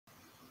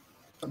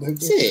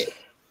Shit.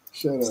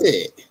 Shut up.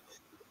 Shit.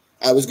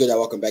 I was good.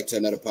 Welcome back to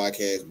another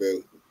podcast,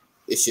 bro.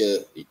 It's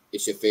your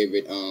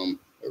favorite racist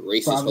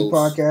Probably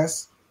host,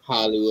 podcast.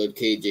 Hollywood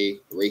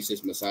KJ,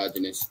 racist,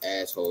 misogynist,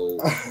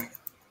 asshole,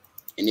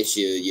 and it's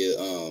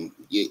your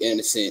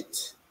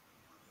innocent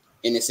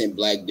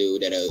black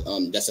dude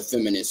that's a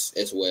feminist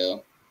as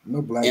well,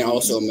 No black and dude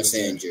also a can be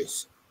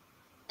misandrist.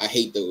 I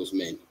hate those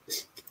men.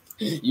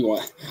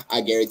 I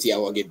guarantee I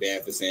won't get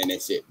banned for saying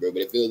that shit, bro.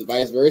 But if it was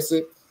vice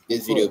versa,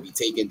 this video would be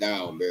taken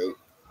down, bro.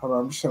 Hold on,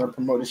 I'm just trying to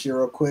promote this shit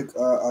real quick.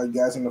 Are you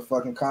guys in the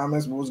fucking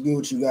comments? What was good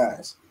with you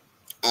guys?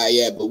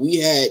 Yeah, but we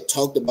had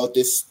talked about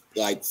this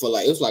it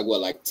was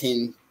like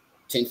 10,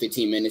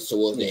 15 minutes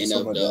towards the end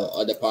of the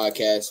other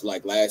podcast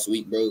like last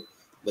week, bro.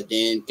 But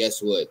then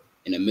guess what?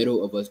 In the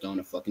middle of us doing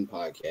a fucking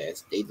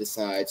podcast, they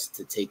decide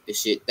to take the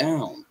shit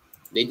down.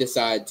 They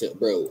decide to,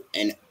 bro.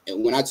 And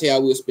when I tell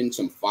you we'll spend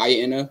some fire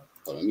in there,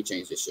 hold on, let me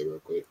change this shit real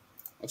quick.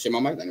 Oh shit, my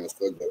mic I know it's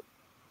plugged up.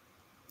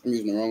 I'm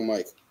using the wrong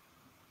mic.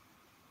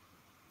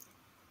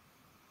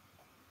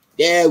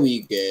 There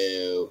we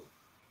go.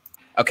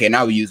 Okay,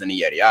 now we're using the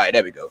Yeti. All right,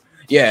 there we go.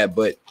 Yeah,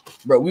 but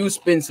bro, we would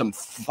spend some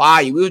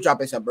fire. We were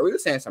dropping some, bro. We were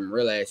saying some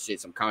real ass shit,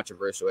 some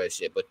controversial ass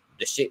shit. But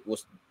the shit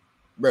was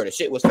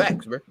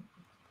facts, bro.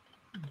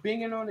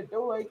 Banging on the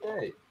door like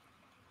that.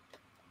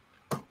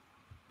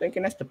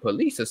 Thinking that's the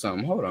police or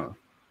something. Hold on.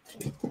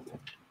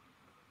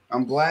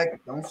 I'm black.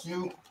 Don't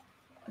shoot.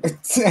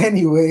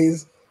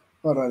 Anyways,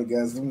 hold on,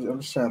 guys. I'm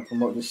just trying to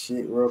promote this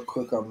shit real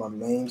quick on my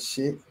main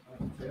shit.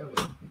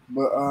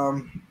 But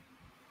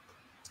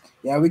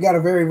yeah, we got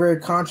a very, very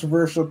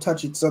controversial,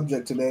 touchy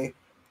subject today.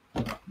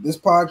 This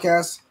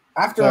podcast,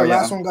 after our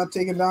last one got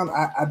taken down,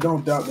 I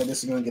don't doubt that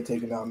this is gonna get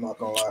taken down. I'm not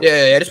gonna lie.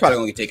 Yeah, this probably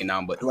gonna get taken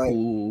down, but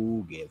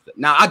who gives it?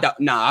 I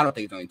don't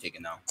think it's gonna get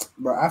taken down.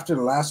 But after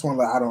the last one,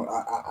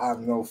 I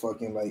have no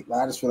fucking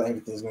I just feel like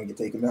everything's gonna get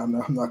taken down.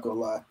 No, I'm not gonna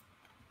lie.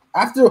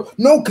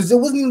 Because it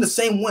wasn't even the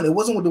same one. It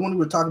wasn't the one we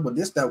were talking about.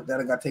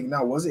 That it got taken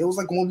down, was it? It was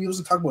like when we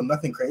wasn't talking about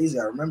nothing crazy.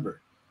 I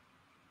remember.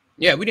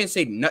 Yeah, we didn't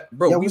say nothing,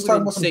 bro. Yeah, we was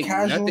talking about some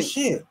casual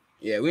shit.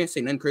 Yeah, we didn't say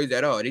nothing crazy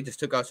at all. They just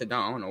took our shit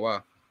down. I don't know why.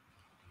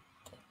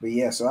 But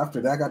yeah, so after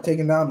that got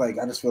taken down, I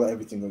just feel like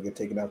everything will get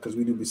taken down because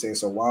we do be saying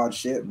some wild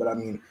shit. But I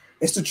mean,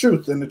 it's the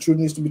truth, and the truth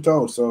needs to be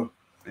told. So.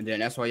 And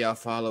then that's why y'all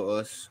follow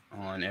us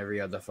on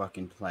every other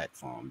fucking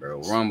platform,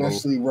 bro. Rumble,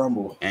 especially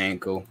Rumble,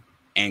 Anchor.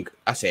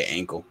 I said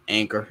ankle,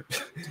 Anchor.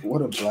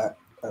 What a black.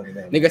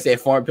 Nigga said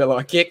Farm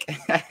Pillow Kick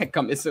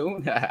coming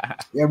soon.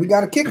 Yeah, we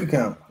got a Kick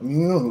account. I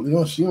mean,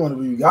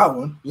 we got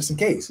one just in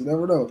case. You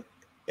never know.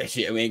 That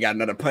shit, we ain't got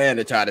another plan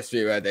to try to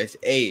figure out that.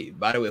 Hey,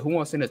 by the way, who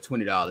wants to send us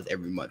 $20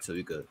 every month so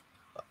we could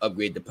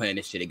upgrade the plan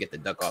and shit and get the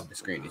duck off the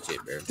screen and shit,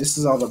 bro? This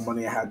is all the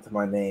money I had to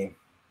my name.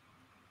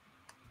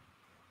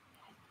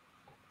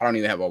 I don't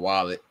even have a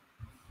wallet.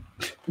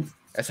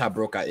 That's how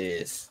broke I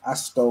is. I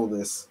stole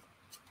this.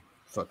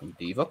 Fucking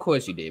thief. Of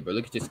course you did, bro.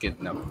 Look at you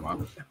skipping up, man.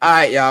 All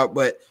right, y'all,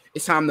 but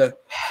it's time to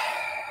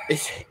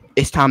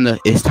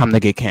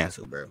get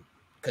canceled, bro.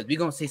 Cause we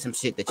gonna say some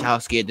shit that y'all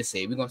scared to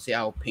say. We gonna say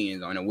our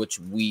opinions on it, which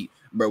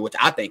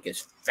I think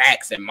is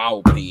facts in my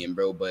opinion,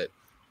 bro. But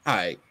all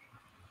right,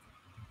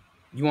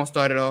 you want to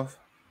start it off?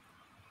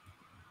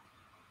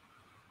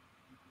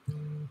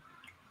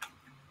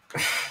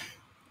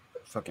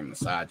 Fucking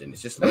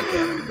misogynist. Just look at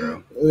him,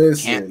 bro.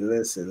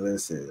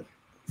 Listen.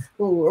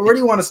 Well, where do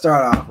you want to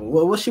start off?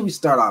 What should we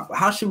start off?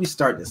 How should we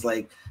start this?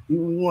 We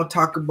want to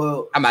talk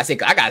about. I'm about to say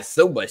I got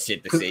so much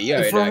shit to say.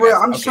 Yeah, for real.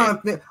 I'm trying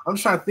to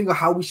think of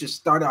how we should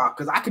start off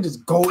because I could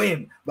just go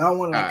in, but I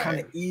want to kind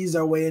of ease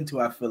our way into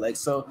it. I feel like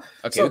so.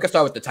 Okay, we can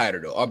start with the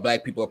title though. Are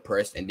black people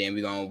oppressed? And then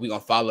we gonna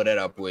follow that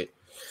up with.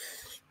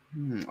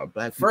 Are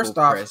black people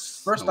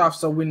oppressed? First off,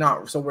 so we you know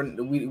what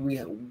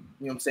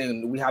I'm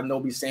saying, we have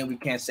nobody saying we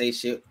can't say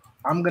shit.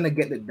 I'm gonna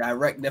get the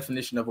direct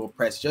definition of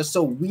oppressed just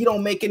so we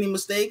don't make any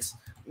mistakes.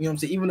 You know what I'm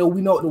saying? Even though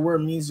we know what the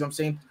word means, you know what I'm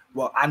saying?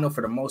 Well, I know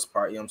for the most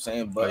part, you know what I'm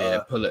saying? But they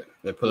pull it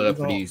up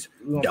for these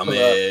dumb ass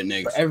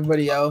niggas. For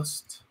everybody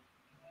else.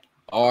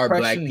 Are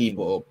black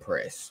people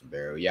oppressed,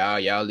 bro?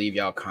 Y'all leave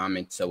y'all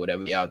comments or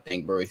whatever y'all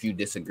think, bro. If you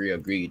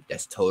agree,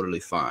 that's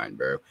totally fine,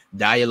 bro.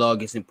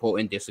 Dialogue is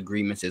important,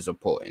 disagreements is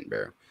important,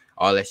 bro.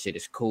 All that shit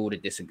is cool to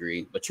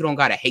disagree, but you don't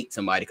gotta hate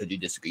somebody because you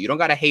disagree. You don't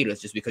gotta hate us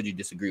just because you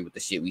disagree with the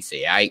shit we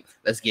say. All right,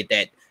 let's get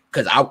that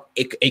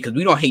because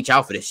we don't hate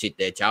y'all for the shit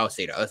that y'all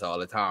say to us all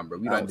the time, bro.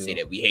 We don't say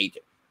that we hate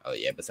you. Oh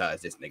yeah,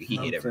 besides this nigga, he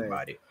hate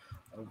everybody.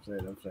 I'm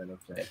saying.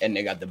 And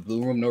they got the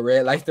blue room, no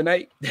red lights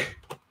tonight.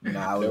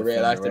 Nah, no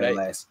red lights tonight.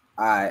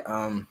 All right,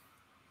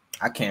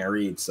 I can't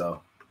read,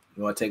 so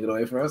you want to take it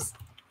away for us?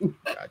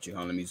 Got you,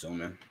 huh? Let me zoom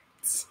in.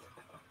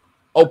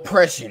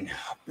 Oppression,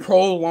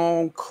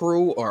 prolonged,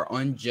 cruel, or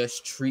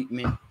unjust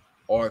treatment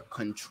or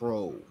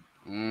control.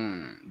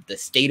 The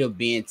state of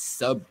being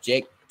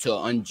subject to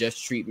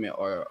unjust treatment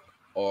or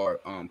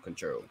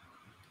control.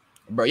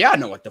 Bro, y'all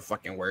know what the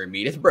fucking word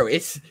means.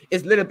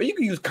 It's little, but you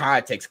can use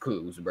context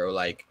clues, bro.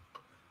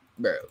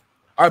 Bro,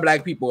 are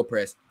black people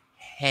oppressed?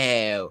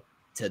 Hell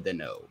to the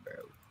no, bro.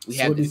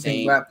 What do you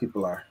think black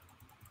people are?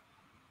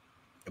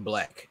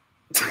 Black.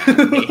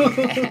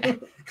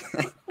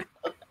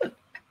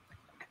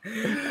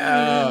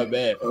 Oh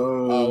man.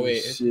 Oh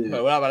wait. shit. What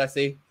am I about to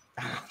say?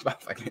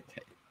 Let's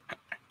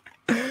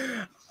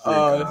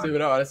see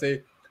what I want to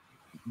say.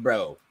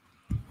 Bro,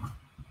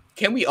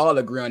 can we all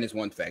agree on this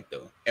one fact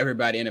though?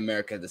 Everybody in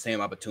America has the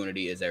same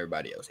opportunity as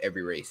everybody else.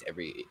 Every race,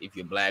 if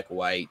you're black,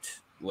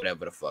 white,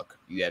 whatever the fuck,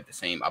 you have the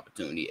same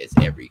opportunity as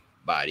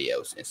everybody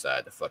else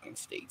inside the fucking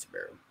states,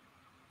 bro.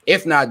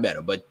 If not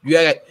better, but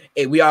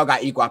we all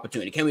got equal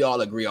opportunity. Can we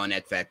all agree on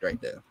that fact right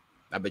there?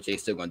 I bet you're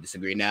still gonna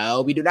disagree.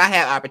 No, we do not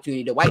have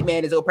opportunity. The white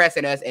man is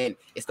oppressing us, and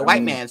it's the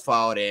white man's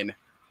fault. And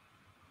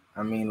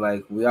I mean,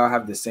 like, we all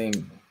have the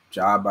same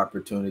job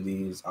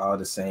opportunities, all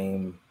the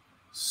same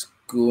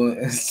school.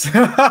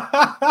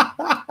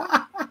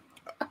 Are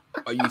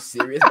you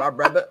serious, my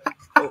brother?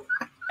 Oh.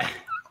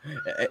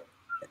 Is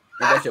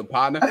that your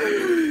partner?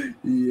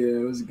 Yeah,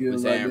 it was good.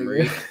 Sam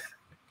Reese.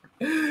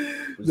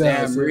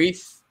 Sam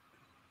Reese.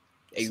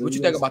 Hey, what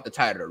you think about the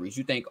title, Reese?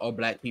 You think all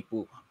black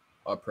people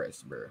are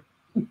oppressed, bro?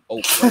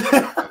 Oh,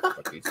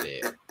 what you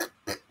said.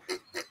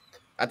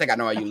 I think I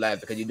know why you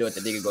laugh because you know what the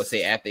nigga go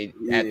say after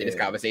this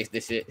conversation,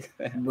 this shit.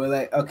 But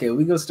like, okay,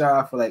 we gonna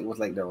start off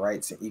with the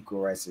rights and equal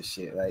rights and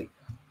shit. Like,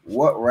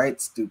 what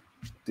rights do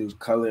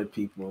colored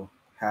people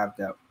have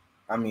that?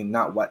 I mean,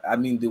 not what I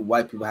mean. Do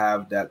white people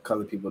have that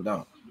colored people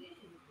don't?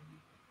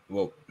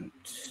 Well,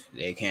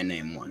 they can't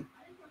name one.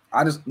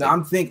 I'm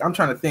trying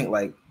to think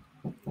like,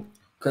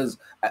 because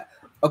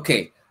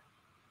okay.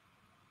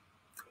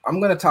 I'm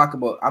gonna talk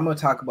about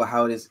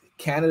how it is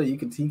Canada. You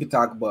can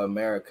talk about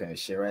America and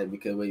shit, right?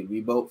 Because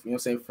we both, you know what I'm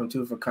saying, from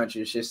two different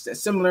countries, shit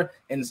similar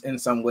in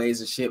some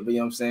ways and shit, but you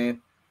know what I'm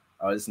saying?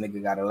 Oh, this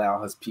nigga gotta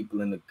allow his people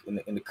in the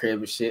crib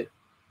and shit.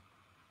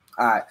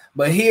 All right,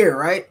 but here,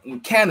 right, in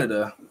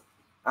Canada,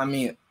 I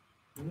mean,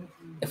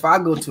 if I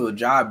go to a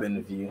job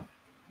interview,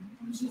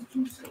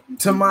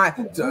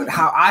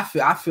 how I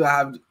feel I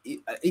have an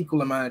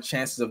equal amount of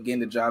chances of getting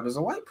the job as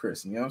a white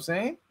person. You know what I'm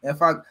saying?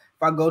 If I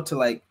go to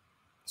like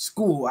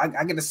school, I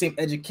get the same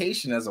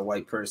education as a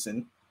white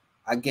person.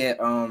 I get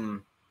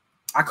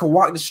I could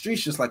walk the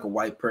streets just like a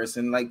white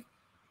person. Like,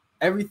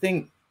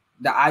 everything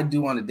that I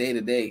do on a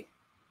day-to-day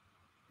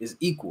is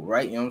equal,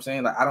 right? You know what I'm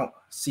saying? Like, I don't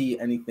see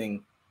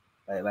anything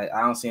like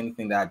I don't see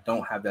anything that I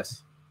don't have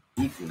that's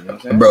equal. You know what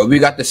I'm saying? Bro, we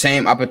got the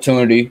same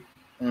opportunity.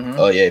 Mm-hmm.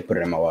 Oh yeah, put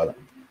it in my wallet.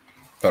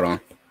 Hold on.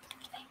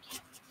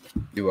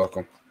 You're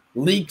welcome.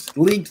 Leaked.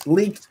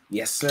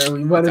 Yes, sir.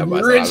 We better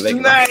be rich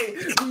tonight.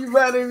 We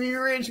better be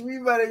rich. We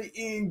better be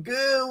eating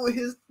good with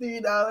his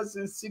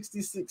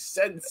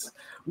 $3.66.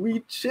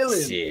 We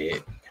chilling.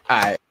 Shit.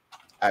 All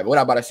right. What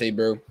I'm about to say,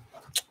 bro.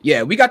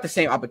 Yeah, we got the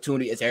same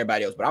opportunity as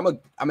everybody else, but I'm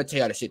gonna tell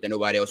y'all the shit that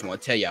nobody else want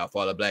to tell y'all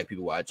for all the black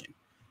people watching.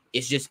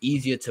 It's just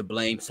easier to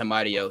blame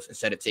somebody else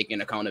instead of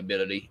taking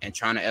accountability and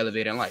trying to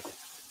elevate in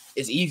life.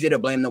 It's easier to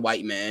blame the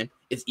white man.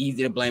 It's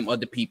easier to blame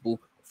other people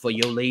for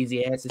your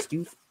lazy ass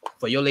excuse.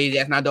 For your lazy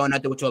ass not doing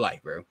nothing with your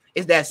life, bro.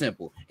 It's that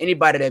simple.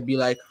 Anybody that be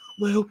like,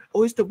 well,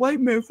 it's the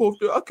white man fault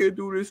that I can't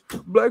do this.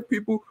 Black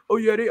people, oh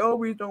yeah, they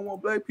always don't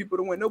want black people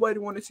to win. Nobody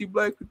want to see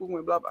black people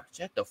win, blah, blah.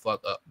 Shut the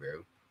fuck up,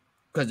 bro.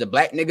 Because the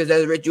black niggas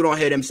that's rich, you don't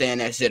hear them saying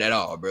that shit at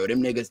all, bro.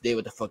 Them niggas did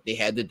what the fuck they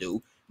had to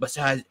do.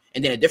 Besides,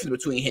 and then the difference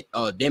between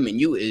them and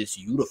you is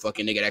you the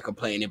fucking nigga that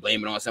complained and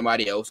blame it on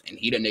somebody else, and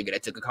he the nigga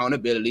that took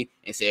accountability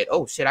and said,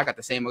 oh shit, I got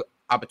the same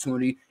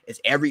opportunity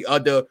as every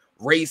other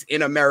race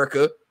in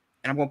America,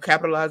 and I'm gonna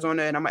capitalize on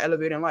that, and I'm gonna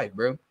elevate in life,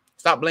 bro.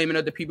 Stop blaming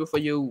other people for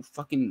your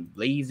fucking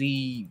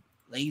lazy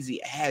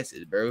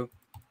asses, bro.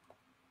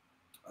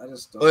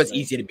 It's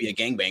easier to be a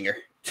gangbanger.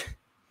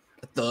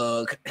 A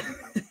thug.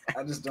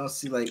 I just don't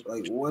see like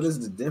what is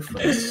the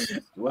difference?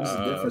 What is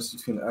the difference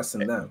between us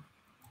and them?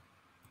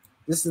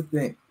 This is the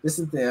thing.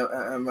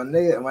 My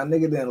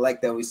nigga didn't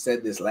like that we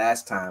said this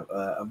last time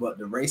about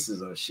the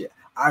racism shit.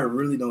 I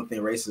really don't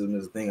think racism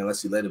is a thing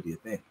unless you let it be a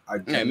thing. I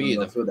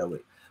don't feel that way.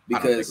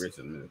 Because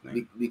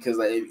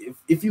like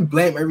if you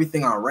blame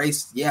everything on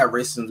race, yeah,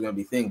 racism is gonna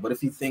be a thing. But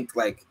if you think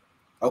like,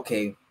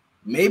 okay,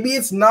 maybe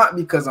it's not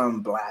because I'm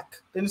black,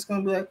 then it's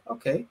gonna be like,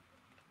 okay,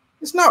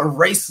 it's not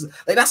racist.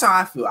 Like, that's how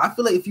I feel. I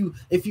feel like if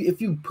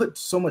you put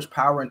so much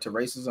power into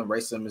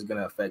racism is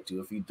gonna affect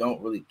you. If you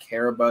don't really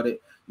care about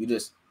it, you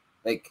just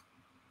like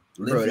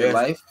live your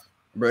life.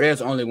 Bro,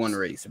 there's only one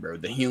race, bro.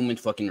 The human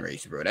fucking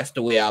race, bro. That's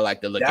the way I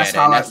like to look at it.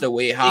 And that's the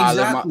way how I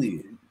live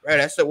bro,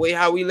 that's the way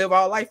how we live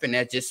our life, and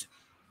that's just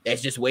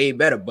way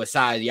better.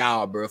 Besides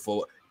y'all, bro,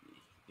 for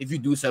if you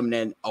do something,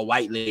 then a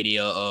white lady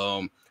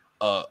or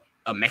a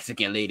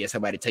Mexican lady or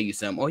somebody tell you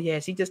something, oh yeah,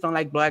 she just don't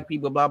like black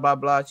people, blah blah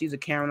blah. She's a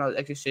Karen, all that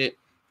extra shit.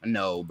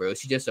 No, bro,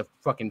 she's just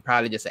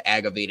probably just an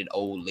aggravated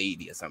old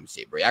lady or some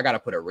shit, bro. I gotta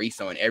put a race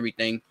on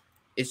everything.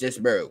 It's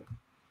just, bro.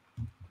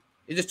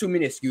 It's just too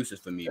many excuses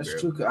for me, That's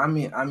bro. True. I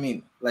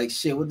mean, like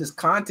shit with this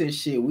content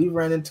shit, we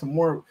run into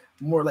more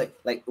like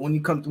when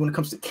it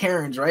comes to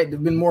Karens, right?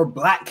 There've been more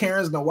black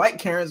Karens than white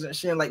Karens and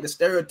shit. Like the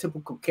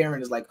stereotypical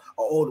Karen is like an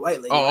old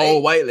white lady.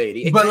 Old white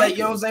lady. Exactly. But like, you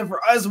know what I'm saying?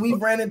 For us, we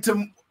ran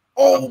into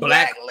old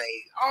black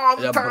lady all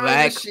the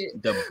time.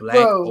 The black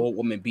old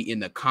woman be in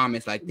the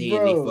comments like they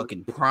in their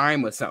fucking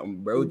prime or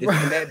something, bro.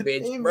 Just in that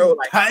bitch, bro.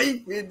 Like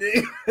typing,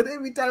 they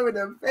be typing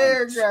them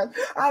paragraphs.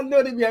 I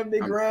know they be having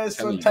their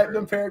grandson type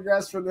them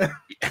paragraphs for them.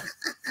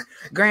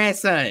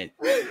 Grandson,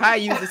 how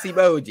you use this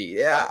emoji?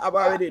 Yeah, I'm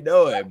already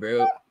knowing,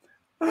 bro.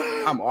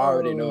 I'm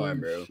already knowing,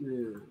 bro.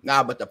 Shit.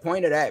 Nah, but the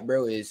point of that,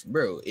 bro, is,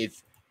 bro,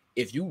 if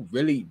you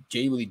really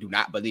genuinely do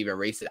not believe in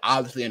racism,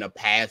 obviously in the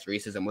past,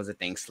 racism was a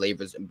thing,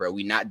 slavery, bro.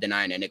 We not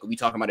denying that, nigga. We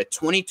talking about it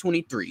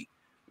 2023.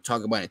 We're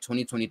talking about it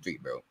 2023,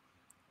 bro.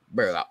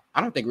 Bro,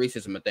 I don't think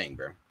racism a thing,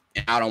 bro.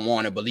 And I don't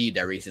want to believe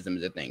that racism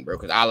is a thing, bro,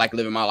 because I like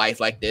living my life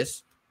like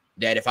this,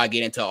 that if I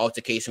get into an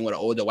altercation with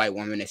an older white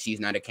woman, that she's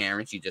not a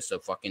Karen, she's just a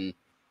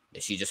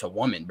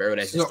woman, bro.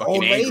 That's just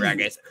fucking angry, I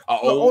guess. An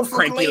old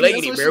cranky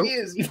lady, bro.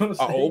 An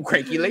old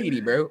cranky lady,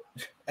 bro.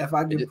 If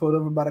I get pulled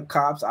over by the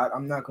cops,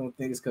 I'm not gonna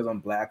think it's because I'm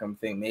black. I'm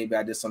thinking maybe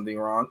I did something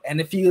wrong.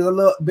 And if he's a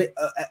little bit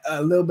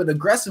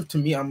aggressive to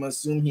me, I'm gonna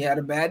assume he had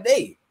a bad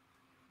day.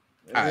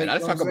 All right,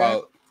 let's talk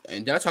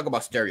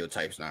about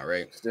stereotypes now,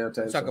 right?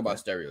 Let's talk about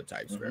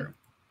stereotypes, bro.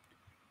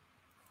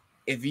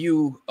 If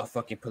you a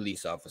fucking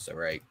police officer,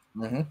 right?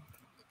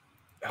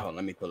 Oh,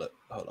 let me pull up.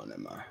 Hold on,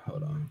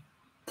 hold on.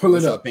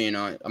 What's your opinion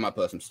on? I might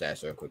pull up some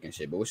stats real quick and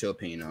shit. But what's your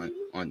opinion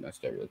on a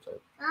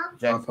stereotype?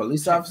 On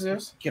police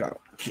officers? Get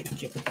out.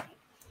 This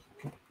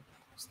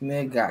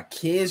nigga got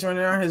kids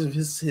running around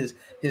his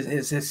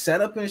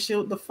setup and shit.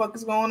 What the fuck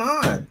is going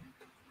on?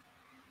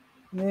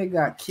 Nigga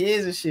got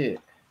kids and shit.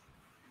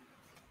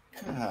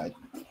 God,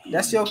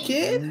 that's your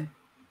kid?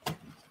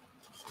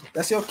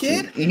 That's your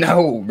kid?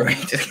 No, bro.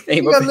 Just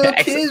came you got little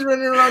kids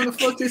running around the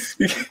fucking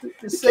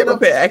setup. Came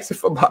up here asking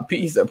for my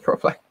pizza, bro.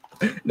 Like,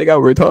 nigga, I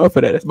worked hard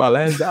for that. That's my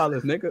last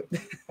dollars, nigga.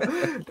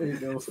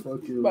 Ain't no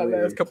fucking my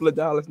last couple of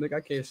dollars, nigga.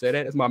 I can't say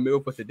that. That's my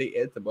meal for today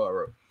and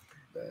tomorrow.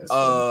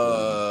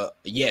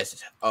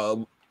 Yes.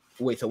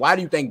 Wait. So why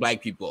do you think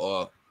black people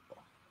are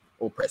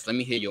oppressed? Let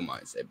me hear your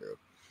mindset, bro.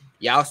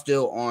 Y'all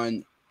still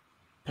on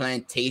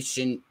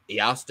plantation?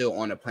 Y'all still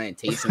on a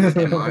plantation with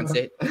that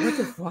mindset? What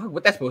the fuck?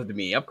 What that's supposed to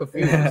mean? I'm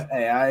confused.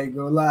 Hey, I ain't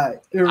gonna lie.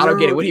 I don't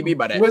get it. What do you mean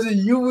by that? Was it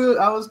you?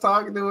 I was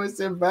talking to and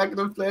said back in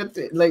the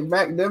plantation, like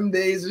back them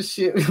days and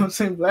shit. You know what I'm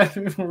saying? Black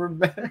people were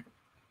better.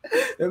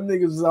 Them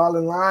niggas was all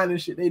in line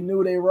and shit. They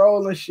knew they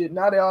rolling shit.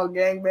 Now they all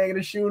gangbanging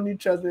and shooting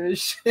each other and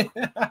shit.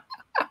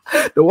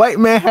 The white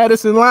man had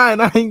us in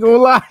line. I ain't gonna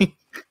lie.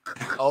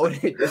 Oh,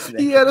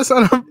 he had us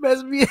on our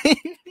best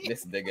behavior.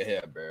 This nigga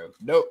here, bro.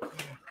 Nope.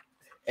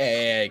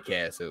 Hey,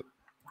 Castle.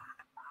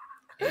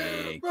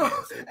 Hey, bro,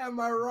 Castle. am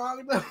I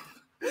wrong though?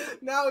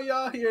 Now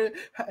y'all here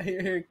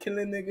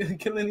killing niggas,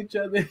 killing each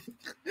other,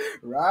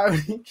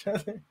 robbing each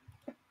other.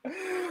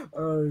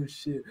 Oh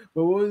shit!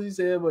 But what was you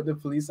saying about the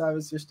police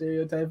officer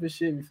stereotype and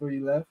shit before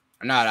you left?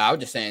 No, I was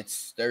just saying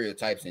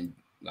stereotypes and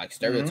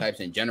stereotypes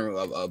in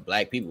general of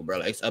black people, bro.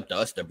 Like, it's up to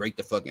us to break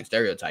the fucking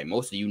stereotype.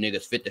 Most of you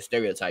niggas fit the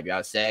stereotype.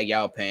 Y'all sag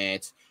y'all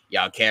pants.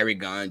 Y'all carry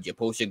guns. You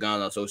post your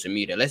guns on social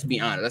media. Let's be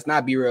honest. Let's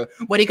not be real.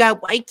 Well, they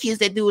got white kids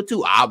that do it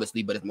too,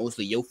 obviously, but it's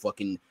mostly your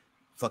fucking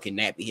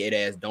nappy head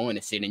ass doing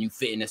this shit, and you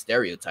fit in the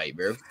stereotype,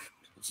 bro.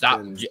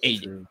 Stop.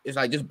 It's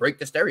like just break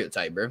the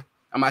stereotype, bro.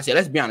 I might say,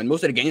 let's be honest.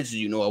 Most of the gangsters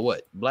you know are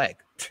what? Black.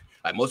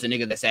 Like most of the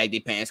niggas that sag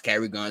their pants,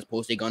 carry guns,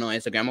 post their gun on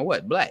Instagram are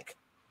what? Black.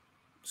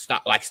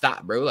 Stop,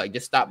 bro. Like,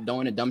 just stop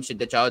doing the dumb shit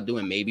that y'all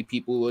doing. Maybe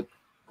people would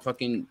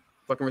fucking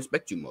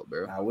respect you more,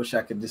 bro. I wish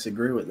I could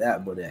disagree with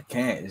that, but I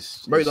can't.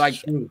 It's bro,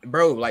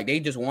 like they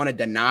just want to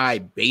deny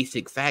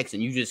basic facts,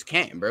 and you just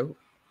can't, bro.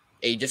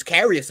 Hey, just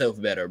carry yourself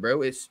better,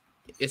 bro. It's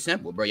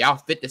simple, bro. Y'all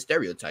fit the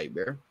stereotype,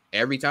 bro.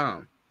 Every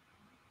time.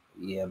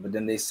 Yeah, but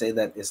then they say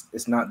that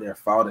it's not their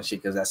fault and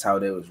shit because that's how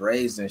they was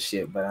raised and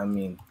shit. But I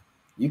mean,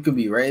 you could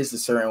be raised a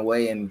certain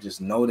way and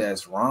just know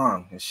that's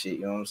wrong and shit.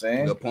 You know what I'm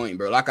saying? Good point,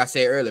 bro. Like I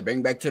said earlier,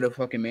 bring back to the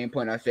fucking main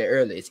point I said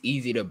earlier. It's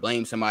easy to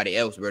blame somebody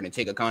else, bro, and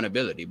take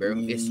accountability, bro.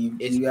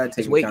 You gotta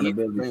take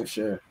accountability for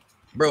sure,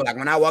 bro. Like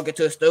when I walk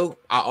into a store,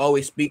 I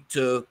always speak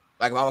to,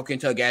 like if I walk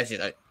into a gas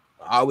station,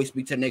 I always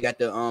speak to the nigga at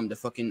the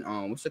fucking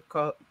what's it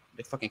called?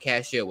 The fucking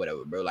cashier or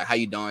whatever, bro. Like, how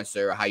you doing,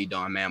 sir? Or how you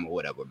doing, ma'am, or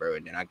whatever, bro.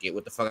 And then I get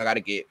what the fuck I gotta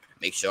get.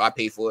 Make sure I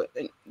pay for it.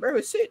 And bro,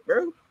 it's it,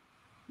 bro.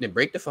 Then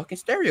break the fucking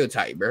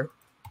stereotype, bro.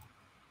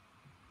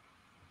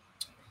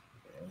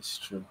 Yeah, it's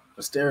true.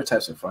 But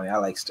stereotypes are funny. I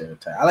like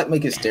stereotypes. I like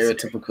making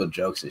stereotypical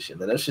jokes and shit.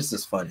 That's just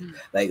as funny.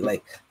 Like you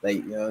know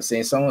what I'm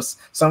saying? Someone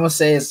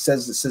says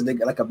they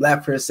got, like a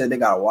black person said they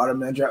got a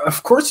watermelon drink.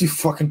 Of course you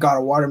fucking got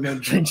a watermelon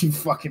drink.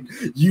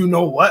 You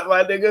know what,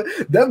 my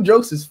nigga? Them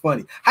jokes is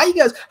funny. How you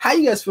guys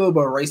feel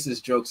about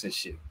racist jokes and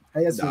shit? How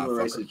you guys feel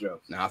about racist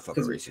jokes? Nah, I fuck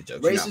with racist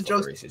jokes. Racist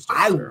jokes.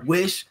 I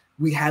wish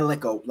we had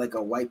like a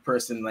white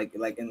person like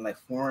in like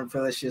foreign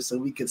fellowship so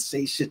we could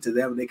say shit to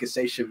them and they could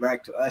say shit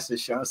back to us and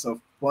show us some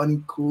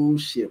funny cool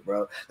shit,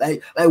 bro.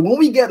 Like when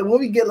we get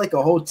like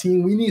a whole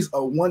team, we need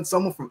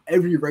someone from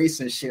every race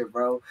and shit,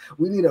 bro. bro.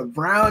 We need a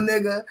brown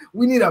nigga.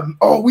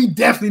 We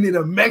definitely need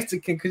a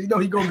Mexican because you know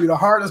he gonna be the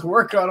hardest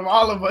worker out of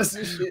all of us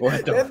and shit.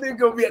 That nigga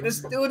gonna be at the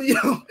studio.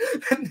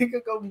 That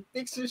nigga gonna be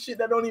fixing shit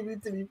that don't even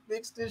need to be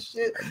fixed and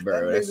shit.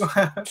 Bro, that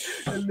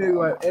nigga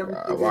have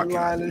everything in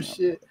line and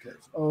shit.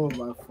 Oh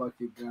my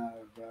fucking god,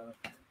 bro.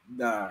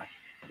 Nah,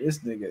 this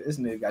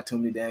nigga got too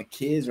many damn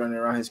kids running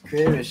around his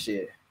crib and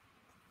shit.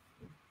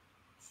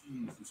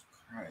 Jesus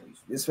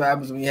Christ. This is what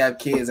happens when you have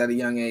kids at a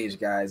young age,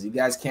 guys. You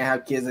guys can't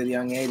have kids at a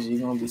young age.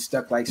 You're going to be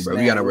stuck like bro,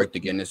 we got to work to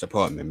get in this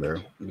apartment, bro.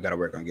 We got to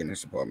work on getting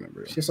this apartment,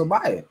 bro. Shit, so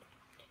buy it.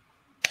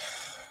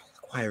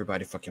 Why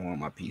everybody fucking want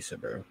my pizza,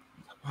 bro?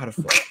 Why the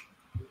fuck?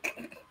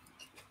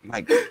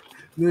 Like,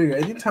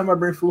 nigga, anytime I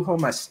bring food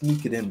home, I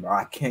sneak it in, bro.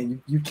 I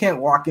can't. You can't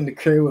walk in the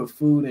crib with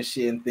food and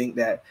shit and think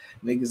that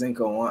niggas ain't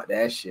going to want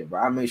that shit, bro.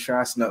 I made sure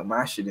I snuck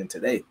my shit in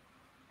today.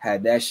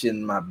 Had that shit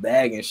in my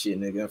bag and shit,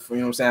 nigga. You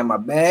know what I'm saying? My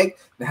bag,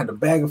 I had the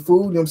bag of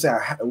food. You know what I'm saying?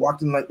 I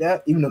walked in like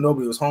that, even though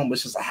nobody was home, but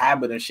it's just a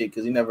habit and shit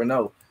because you never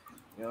know.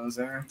 You know what I'm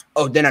saying?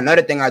 Oh, then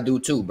another thing I do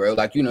too, bro.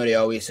 Like, you know, they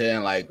always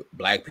saying like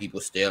black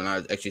people steal and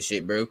all that extra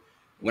shit, bro.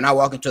 When I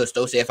walk into a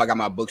store, say if I got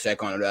my book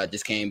sack on, I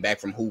just came back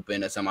from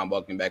hooping or something, I'm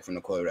walking back from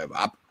the court or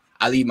whatever.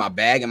 I leave my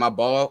bag and my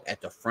ball at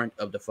the front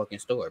of the fucking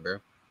store, bro.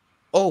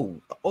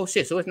 Oh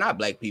shit! So it's not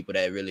black people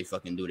that really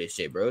fucking do this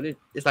shit, bro.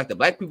 It's like the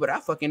black people that I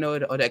fucking know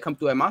or that come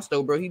through at my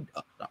store, bro.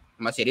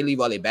 I say they leave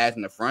all their bags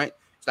in the front.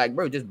 It's like,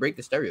 bro, just break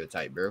the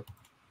stereotype, bro.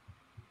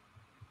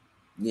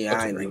 Yeah,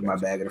 I ain't leave my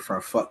bag at the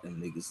front. Fuck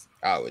them niggas.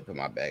 I would put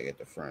my bag at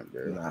the front,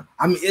 bro. Nah.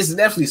 I mean, it's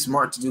definitely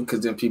smart to do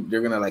because then people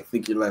they're gonna like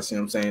think you're less. You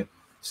know what I'm saying?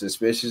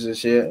 Suspicious and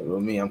shit. Well,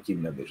 me, I'm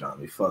keeping that bitch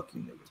on me. Fuck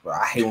you niggas. But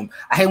I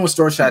hate when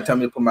stores try to tell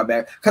me to put my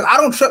bag because I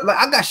don't trust. Like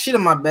I got shit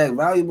in my bag,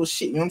 valuable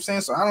shit. You know what I'm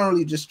saying? So I don't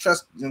really just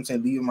trust. You know what I'm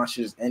saying? Leaving my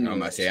shit anyway. I'm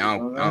gonna say I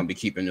don't be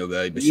keeping no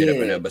valuable shit up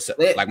in there. But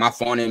like my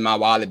phone and my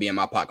wallet be in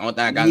my pocket. Only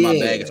thing I got in my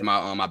bag is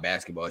my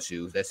basketball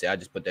shoes. That's it. I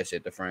just put that shit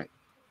at the front.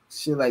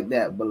 Shit like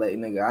that. But like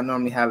nigga, I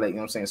normally have like you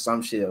know what I'm saying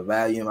some shit of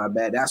value in my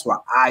bag. That's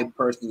what I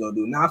personally gonna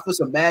do. Now if it's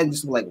a bag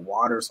just with like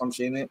water or some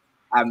shit in it,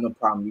 I have no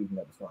problem leaving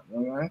it at the front. You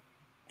know what I mean?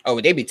 Oh,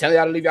 they be telling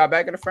y'all to leave y'all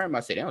back in the frame? I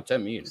say they don't tell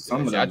me.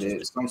 Some of them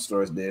did. Some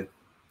stores did.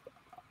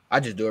 I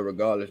just do it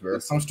regardless, bro.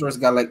 Some stores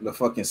got like the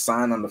fucking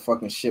sign on the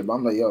fucking shit, but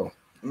I'm like, yo,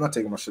 I'm not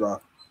taking my shit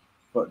off.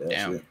 Fuck that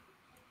shit.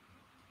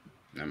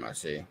 Damn, I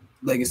see.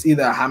 Like it's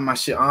either I have my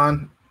shit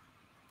on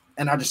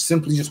and I just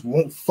simply just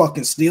won't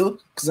fucking steal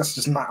because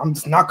I'm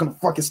just not gonna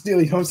fucking steal,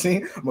 you know what I'm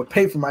saying? I'm gonna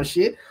pay for my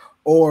shit,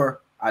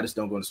 or I just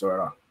don't go in the store at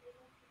all.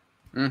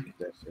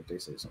 If they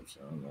say some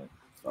shit, I'm like,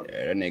 fuck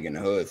yeah, that nigga in the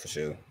hood for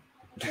sure.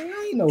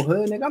 I ain't no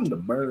hood, nigga. I'm the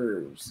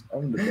burbs.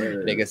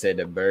 Nigga said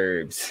the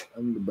burbs.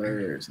 I'm the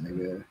burbs,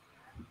 nigga.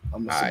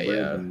 I'm a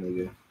suburban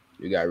nigga.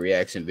 You got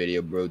reaction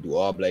video, bro. Do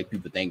all black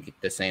people think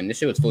the same? This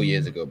shit was 4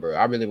 years ago, bro.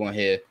 I really want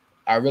to hear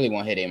their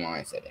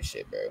mindset and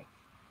shit, bro.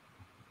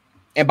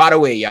 And by the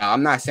way, y'all,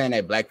 I'm not saying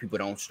that black people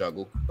don't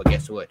struggle, but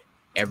guess what?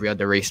 Every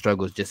other race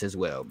struggles just as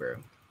well, bro.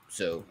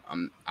 So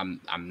I'm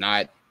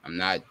not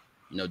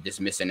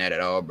dismissing that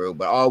at all, bro.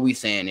 But all we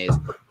saying is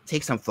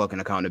take some fucking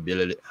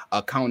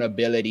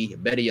accountability,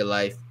 better your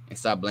life, and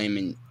stop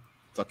blaming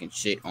fucking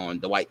shit on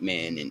the white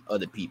man and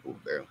other people,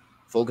 bro.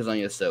 Focus on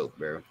yourself,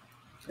 bro.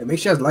 And make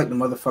sure you guys like the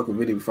motherfucking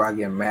video before I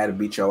get mad and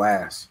beat your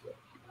ass.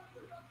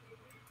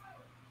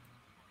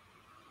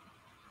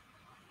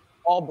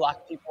 All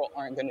black people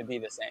aren't going to be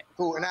the same.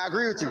 Cool, and I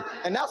agree with you.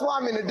 And that's why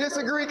I'm in the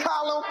disagree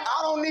column. I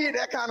don't need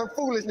that kind of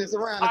foolishness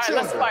around the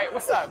children. Let's fight.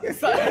 What's up?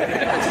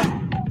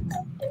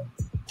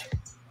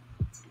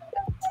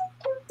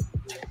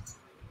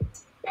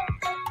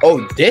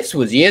 Oh, this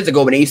was years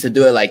ago when they used to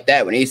do it like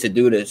that. When they used to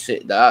do the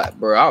shit,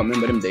 bro. I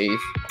remember them days.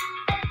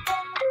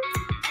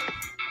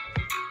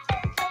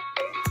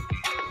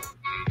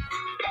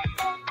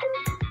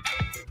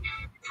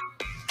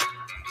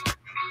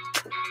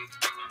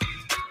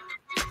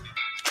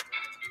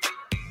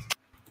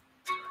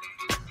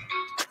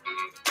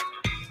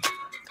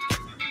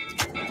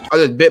 I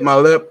just bit my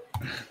lip.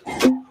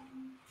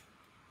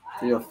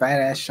 You're a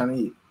fat ass trying to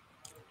eat.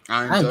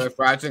 I enjoy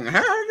fried chicken.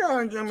 Hey, y'all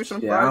enjoy me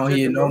some fried chicken. I don't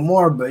eat no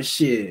more, but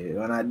shit.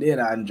 When I did,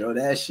 I enjoyed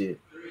that shit.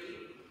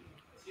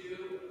 3, 2,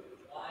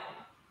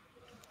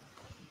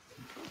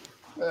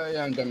 1.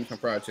 Yeah, enjoy me some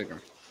fried chicken.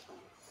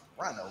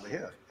 Run over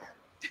here.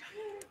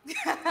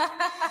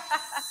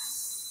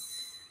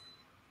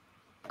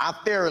 I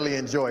thoroughly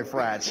enjoy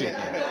fried chicken.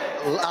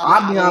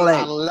 I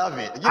love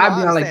it. You know, I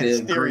understand like the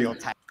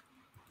stereotypes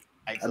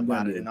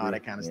about it and all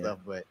that kind of stuff,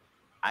 but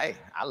I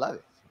love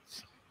it.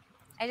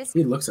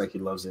 He looks like he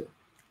loves it.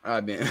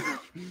 I've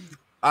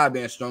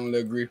been strongly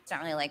agree. Don't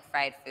really like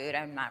fried food.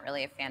 I'm not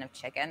really a fan of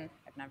chicken.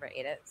 I've never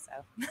ate it, so.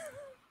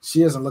 She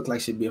doesn't look like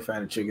she'd be a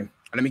fan of chicken.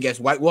 Let me guess,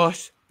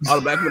 whitewash? All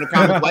the black people in the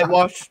comments,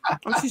 whitewash?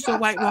 Oh, she's so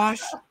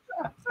whitewash.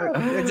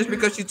 Yeah, just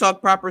because she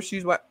talk proper,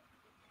 she's white.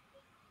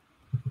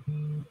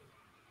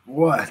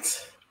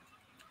 What?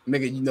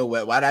 Nigga, you know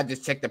what? Why'd I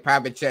just check the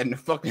private chat in the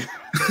fucking...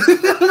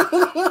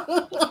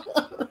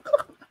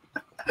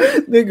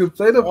 Nigga,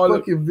 play the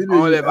fucking video.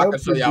 Only if I can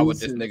show y'all what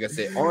this nigga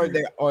said.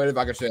 Only if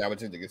I can show y'all what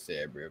this nigga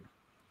said, bro.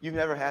 You've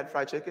never had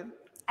fried chicken?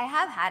 I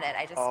have had it.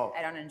 I just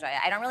I don't enjoy it.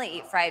 I don't really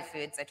eat fried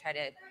foods. I try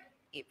to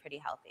eat pretty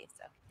healthy.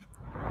 So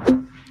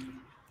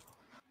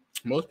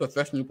most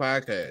professional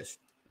podcasts,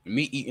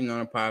 me eating on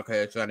a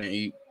podcast I didn't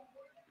eat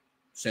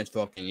since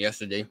fucking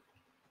yesterday,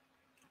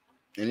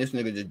 and this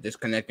nigga just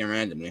disconnecting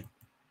randomly.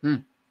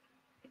 There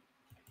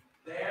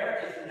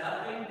is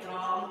nothing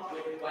wrong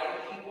with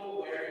white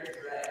people wearing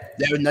dreads.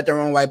 There is nothing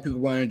wrong with white people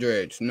wearing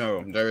dreads.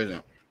 No, there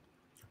isn't.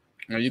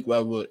 And you can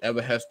wear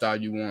whatever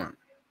hairstyle you want.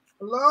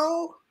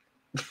 Hello?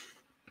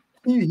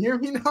 Can you hear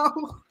me now?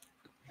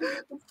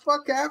 What the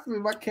fuck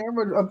happened? My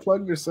camera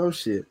unplugged or some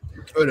shit.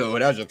 Oh no,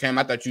 that was your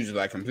camera. I thought you just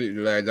like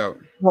completely lagged out.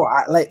 No,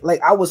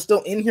 I was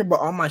still in here,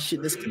 but all my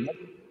shit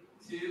disconnected.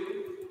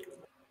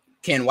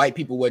 Can white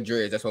people wear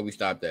dreads? That's what we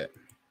stopped at.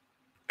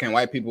 Can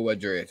white people wear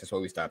dreads? That's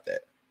what we stopped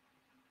at.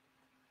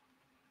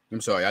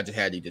 I'm sorry, I just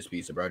had to eat this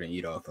pizza, bro. I didn't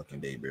eat all fucking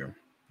day, bro.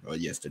 Or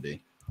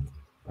yesterday.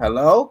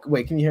 Hello?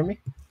 Wait, can you hear me?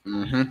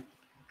 Mm-hmm.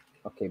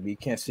 Okay, but you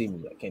can't see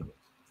me yet, can you?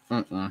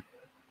 Mm-mm.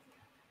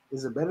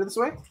 Is it better this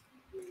way?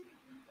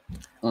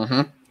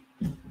 Mm-hmm.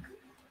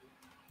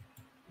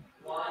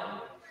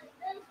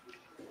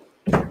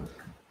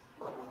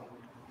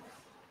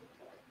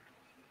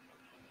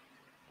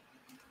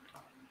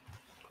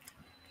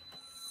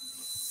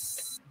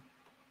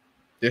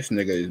 This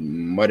nigga is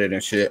muddied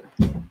and shit.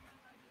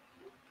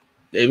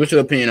 Hey, what's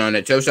your opinion on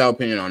that? Tell us your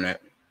opinion on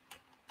that.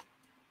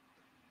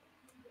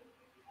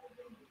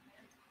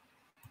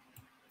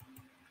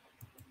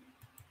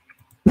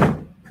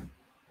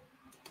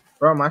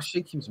 Bro, my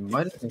shit keeps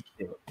muddying and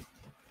shit.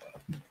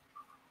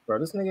 Bro,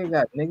 this nigga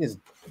got niggas.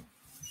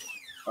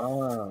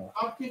 I'm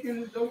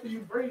kicking the door till you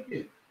break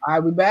it. All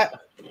right, we back.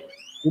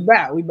 We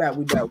back. We back.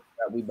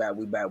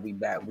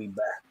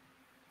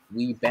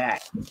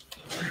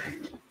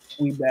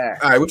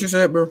 All right, what you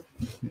said, bro?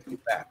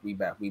 We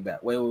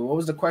back. Wait, what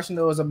was the question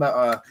that was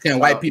about? Can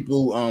white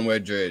people wear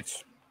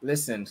dreads?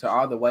 Listen, to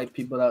all the white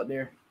people out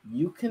there,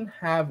 you can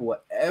have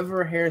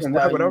whatever hairstyle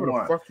whatever you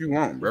want. The fuck you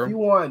want, bro. If you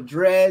want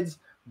dreads,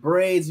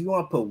 braids, you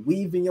want to put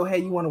weave in your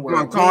head, you want to wear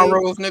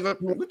cornrows, nigga.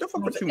 What the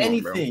fuck you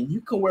anything. Want, bro?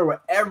 You can wear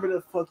whatever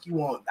the fuck you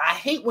want. I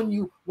hate when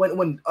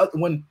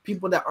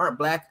people that aren't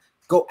black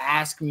go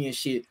ask me and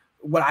shit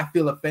what I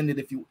feel offended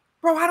if you,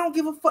 bro. I don't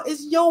give a fuck.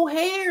 It's your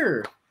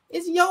hair.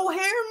 It's your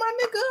hair, my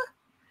nigga.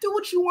 Do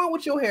what you want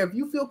with your hair. If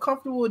you feel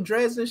comfortable with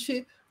dreads and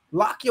shit,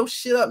 lock your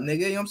shit up,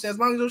 nigga. You know what I'm saying? As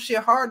long as your shit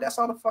hard, that's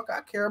all the fuck I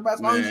care about.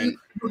 As long as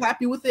you're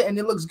happy with it and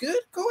it looks good,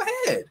 go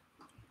ahead.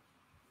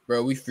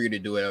 Bro, we free to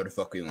do whatever the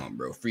fuck we want,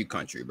 bro. Free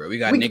country, bro. We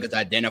got niggas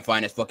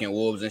identifying as fucking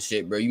wolves and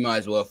shit, bro. You might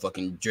as well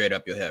fucking dread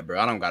up your head, bro.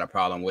 I don't got a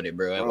problem with it,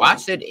 bro. Why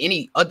should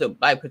any other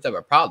black person have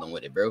a problem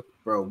with it, bro?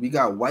 Bro, we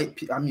got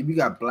we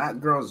got black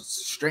girls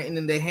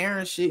straightening their hair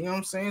and shit, you know what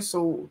I'm saying?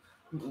 So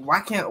why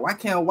can't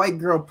a white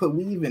girl put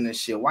weave in and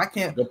shit? Why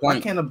can't a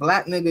black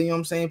nigga, you know what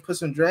I'm saying, put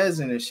some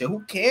dreads in and shit?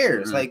 Who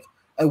cares? Mm-hmm. Like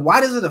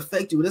why does it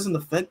affect you? It doesn't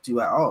affect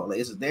you at all. Like,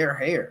 it's their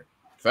hair.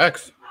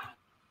 Facts.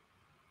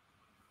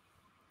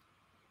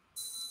 I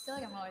feel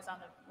like I'm always on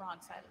the wrong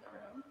side of the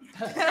room.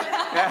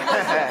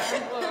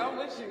 Well, I'm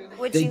with you.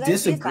 Would you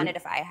guys be offended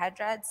if I had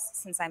dreads,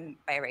 since I'm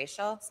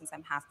biracial, since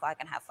I'm half black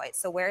and half white?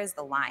 So where is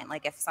the line?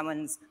 Like if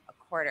someone's a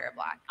quarter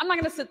black? I'm not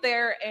gonna sit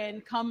there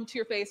and come to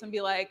your face and be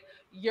like,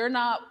 "You're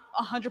not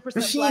 100%."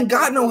 But she ain't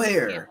got no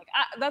hair. Like,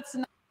 that's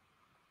not.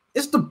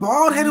 It's the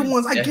bald-headed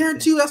ones. I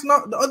guarantee you that's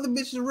not the other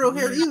bitch's real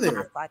hair either.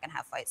 Half black and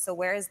half white. So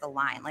where is the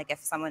line? Like if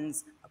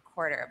someone's a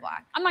quarter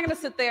black. I'm not gonna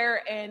sit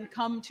there and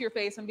come to your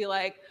face and be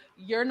like,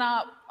 "You're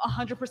not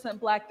 100%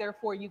 black,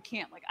 therefore you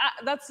can't." Like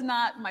that's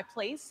not my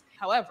place.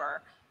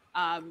 However,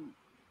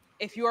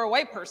 if you are a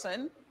white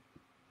person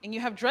and you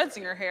have dreads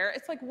in your hair,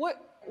 it's like what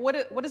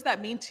does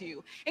that mean to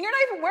you? And you're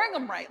not even wearing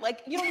them right.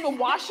 Like you don't even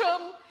wash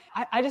them.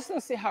 I just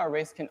don't see how a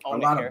race can own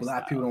a lot of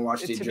black people don't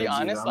watch their dreads. To be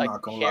honest, like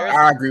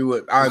I agree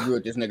with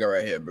this nigga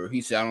right here, bro. He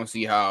said I don't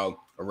see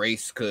how a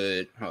race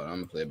could. Hold on, I'm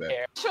gonna play it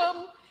back.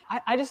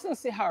 I just don't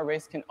see how a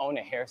race can own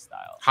a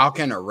hairstyle. How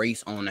can a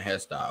race own a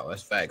hairstyle?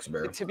 That's facts,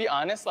 bro. To be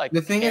honest, like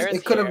the thing is,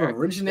 it could have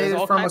originated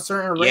from a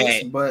certain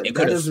race, but that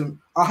doesn't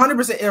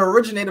 100%. It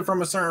originated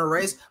from a certain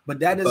race, but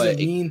that doesn't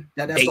mean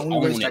that's the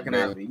only race that can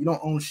have it. You don't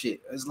own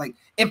shit. It's like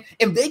if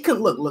they can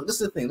look. This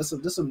is the thing. This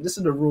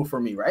is the rule for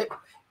me, right?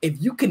 If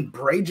you can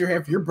braid your hair,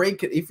 if your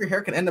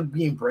hair can end up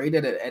being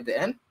braided at the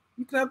end,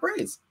 you can have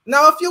braids.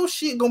 Now, if your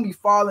shit gonna be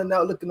falling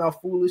out, looking all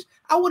foolish,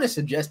 I wouldn't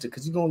suggest it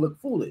because you're gonna look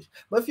foolish.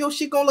 But if your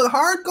shit gonna look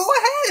hard, go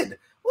ahead.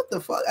 What the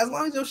fuck? As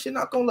long as your shit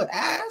not gonna look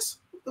ass,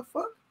 what the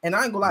fuck? And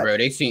I ain't gonna lie, bro.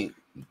 They seen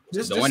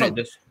there's some other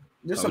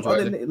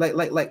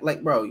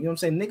like bro. You know what I'm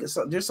saying?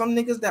 Niggas, there's some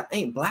niggas that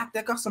ain't black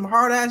that got some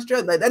hard ass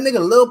dreads. Like that nigga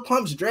Lil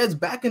Pump's dreads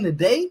back in the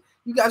day.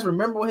 You guys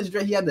remember when his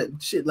dread? He had that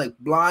shit like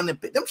blonde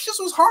and them shits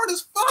was hard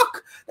as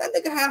fuck. That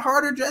nigga had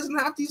harder dreads than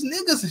half these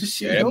niggas and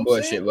shit. Yeah, that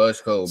bullshit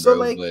was cold, bro. So,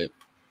 like, but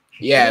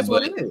yeah,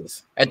 but it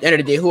is. At the end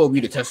of the day, who are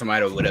we to tell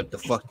somebody whatever the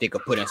fuck they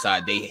could put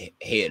inside their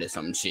head or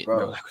some shit,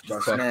 bro?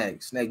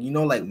 Like, Snag. You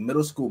know, like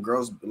middle school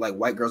girls, like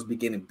white girls, be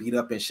getting beat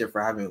up and shit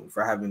for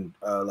having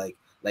like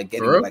like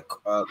getting for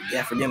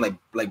getting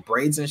like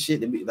braids and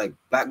shit. They be like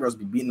black girls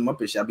be beating them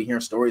up and shit. I be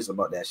hearing stories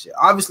about that shit.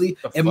 Obviously,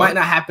 it might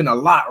not happen a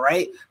lot,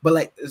 right? But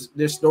like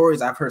there's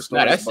stories I've heard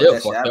stories that's about still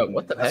that fucked shit. up.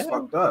 What the That's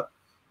hell? fucked up.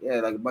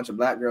 Yeah, like a bunch of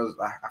black girls.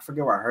 I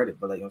forget where I heard it,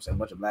 but like you know what I'm saying, a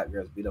bunch of black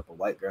girls beat up a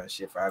white girl and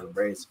shit for having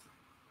braids.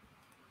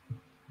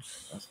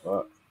 That's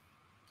fucked.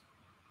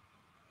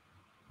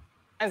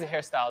 Kinds of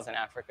hairstyles in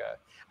Africa.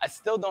 I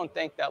still don't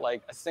think that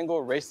like a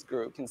single race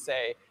group can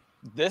say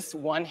this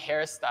one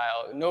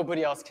hairstyle,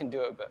 nobody else can do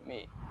it but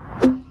me.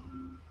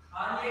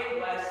 Kanye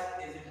West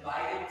is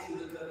invited to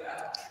the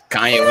cookout.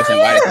 Kanye was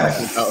invited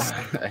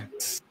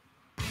to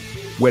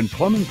When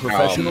plumbing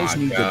professionals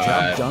need the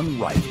job done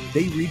right,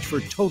 they reach for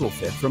Total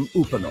Fit from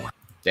Uponor.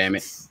 Damn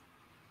it.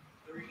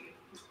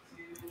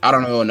 I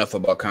don't know enough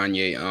about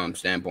Kanye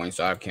standpoint,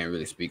 so I can't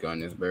really speak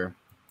on this, bro.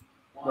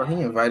 Well, he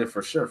invited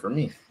for sure for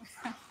me.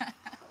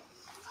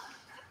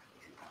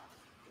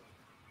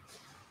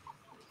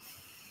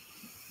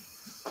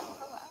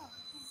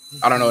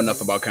 I don't know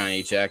enough about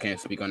Kanye, Chad. I can't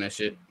speak on that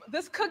shit.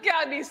 This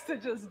cookout needs to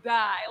just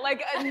die.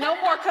 Like, no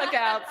more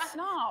cookouts.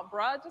 No,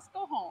 bruh, just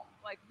go home.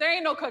 Like, there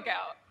ain't no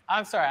cookout.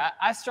 I'm sorry,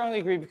 I strongly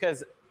agree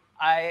because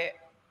I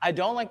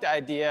don't like the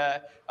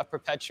idea of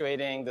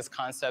perpetuating this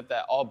concept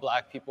that all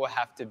black people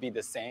have to be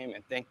the same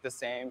and think the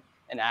same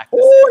and act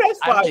the same. That's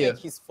fire. I don't think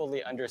he's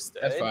fully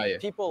understood. That's fire.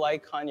 People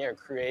like Kanye are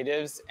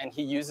creatives and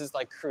he uses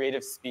like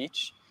creative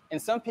speech. And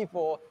some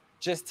people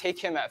just take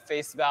him at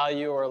face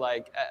value or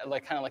like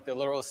kind of like the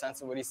literal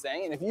sense of what he's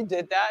saying. And if you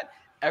did that,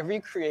 every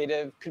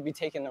creative could be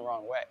taken the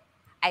wrong way.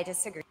 I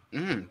disagree.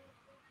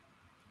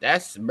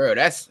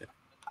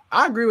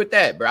 I agree with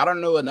that, bro. I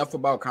don't know enough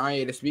about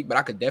Kanye to speak, but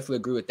I could definitely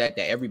agree with that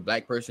every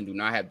black person do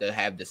not have to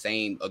have the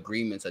same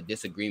agreements or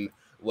disagreement.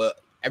 Well,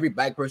 every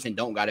black person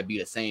don't got to be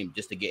the same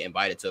just to get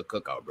invited to a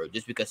cookout, bro.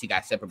 Just because he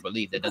got separate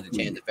beliefs, that doesn't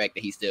change the fact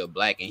that he's still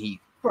black and he,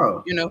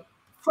 bro, you know.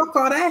 Fuck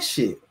all that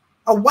shit.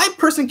 A white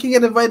person can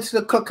get invited to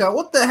the cookout.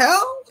 What the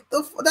hell?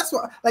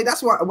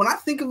 That's why when I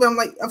think of him,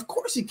 like, of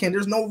course he can.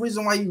 There's no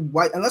reason why you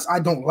white, unless I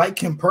don't like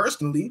him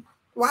personally.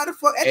 Why the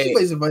fuck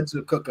anybody's invited to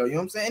the cookout? You know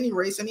what I'm saying? Any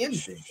race,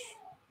 anything.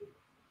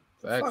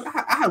 Fuck,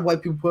 I had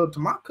white people pull up to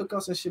my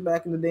cookouts and shit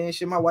back in the day and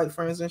shit. My white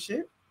friends and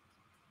shit.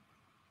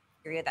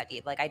 Agree that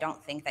deep. Like, I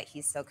don't think that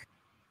he's so.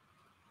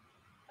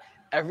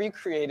 Every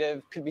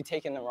creative could be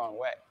taken the wrong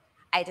way.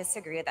 I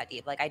disagree with that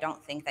deep. Like, I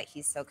don't think that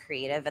he's so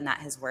creative and that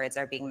his words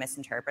are being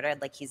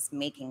misinterpreted. Like, he's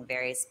making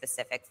very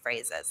specific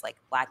phrases, like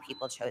black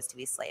people chose to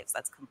be slaves.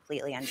 That's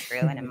completely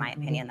untrue, and in my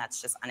opinion,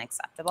 that's just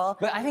unacceptable.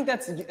 But I think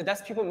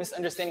that's people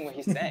misunderstanding what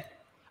he's saying.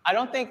 I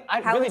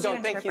really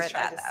don't think he's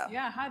trying to.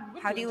 Yeah,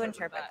 how do you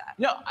interpret that?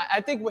 No, I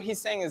think what he's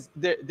saying is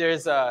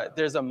there's a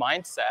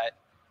mindset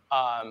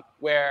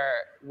where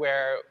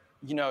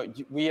you know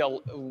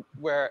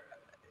where.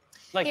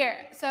 Like, here,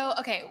 so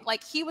okay,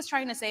 like he was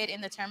trying to say it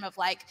in the term of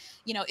like,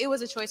 you know, it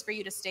was a choice for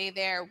you to stay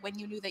there when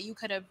you knew that you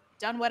could have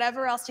done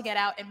whatever else to get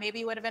out and maybe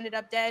you would have ended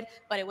up dead,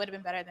 but it would have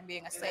been better than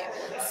being a slave.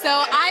 So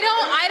I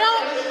don't,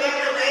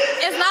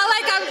 it's not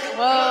like I'm,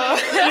 whoa.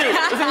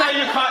 Isn't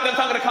that them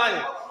talking to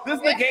Kanye? This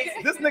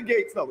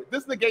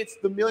negates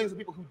the millions of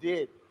people who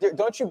did.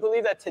 Don't you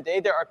believe that today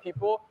there are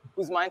people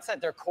whose mindset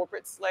they're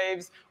corporate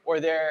slaves or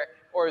they're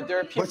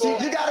people.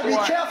 But you gotta be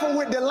careful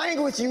with the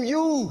language you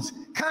use.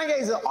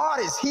 Kanye's an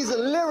artist. He's a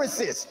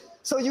lyricist.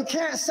 So you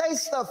can't say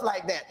stuff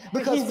like that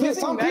because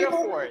some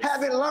people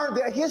haven't learned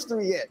their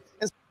history yet.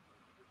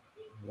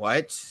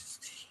 What?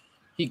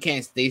 He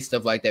can't say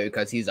stuff like that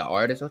because he's an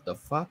artist? What the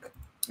fuck?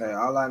 Hey,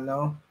 all I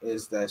know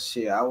is that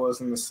shit. I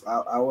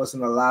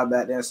wasn't alive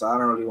back then, so I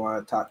don't really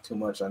want to talk too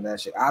much on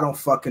that shit. I don't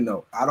fucking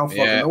know. I don't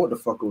fucking know what the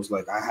fuck it was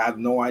like. I have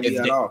no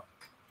idea at all.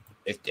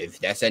 If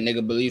that's that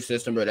nigga belief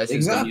system, bro, that's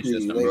his belief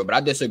system, bro. But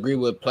I disagree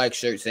with Plaque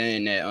Shirt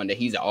saying that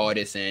he's an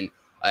artist and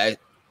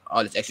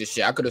all this extra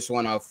shit. I could have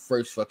sworn our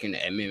first fucking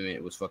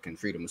amendment was fucking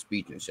freedom of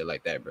speech and shit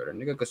like that, bro. The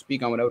nigga could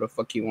speak on whatever the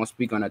fuck he wants to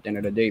speak on at the end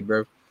of the day,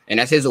 bro. And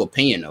that's his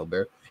opinion, though,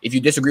 bro. If you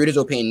disagree with his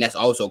opinion, that's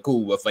also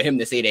cool. But for him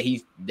to say that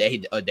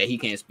he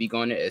can't speak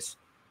on it,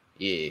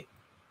 it's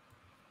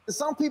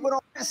Some people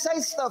don't say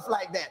stuff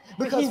like that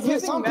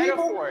because some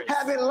people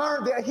haven't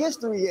learned their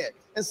history yet,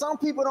 and some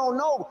people don't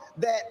know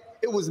that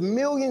it was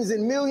millions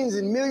and millions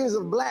and millions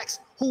of blacks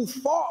who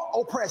fought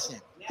oppression,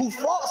 who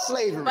fought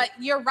slavery. But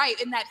you're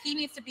right in that he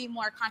needs to be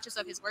more conscious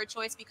of his word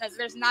choice because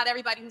there's not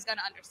everybody who's going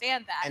to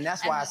understand that. And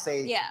that's why I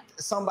say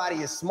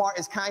somebody as smart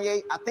as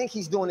Kanye, I think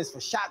he's doing this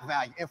for shock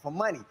value and for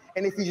money.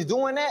 And if he's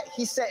doing that,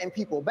 he's setting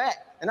people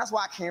back. And that's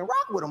why I can't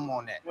rock with him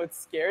on that. What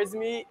scares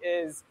me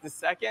is the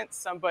second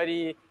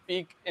somebody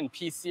speak in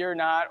PC or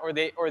not, or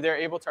they're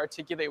able to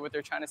articulate what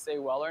they're trying to say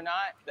well or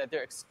not, that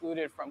they're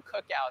excluded from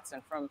cookouts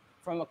and from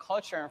a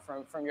culture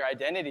and from your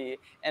identity.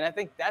 And I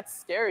think that's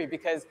scary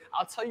because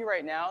I'll tell you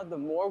right now, the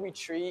more we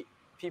treat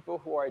people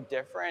who are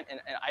different and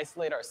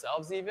isolate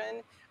ourselves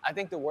even, I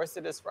think the worse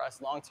it is for us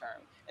long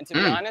term. And to be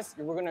honest,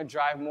 we're gonna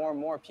drive more and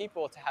more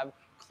people to have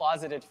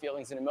closeted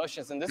feelings and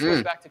emotions. And this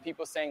goes back to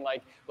people saying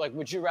like,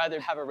 would you rather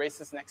have a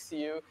racist next to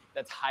you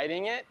that's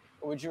hiding it?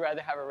 Or would you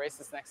rather have a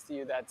racist next to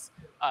you that's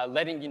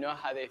letting you know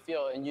how they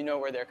feel and you know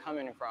where they're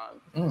coming from?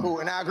 Cool,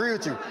 and I agree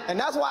with you. And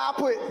that's why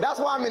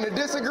I'm in the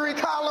disagree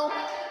column.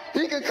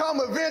 He can come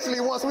eventually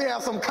once we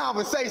have some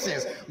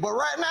conversations. But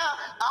right now,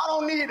 I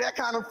don't need that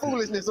kind of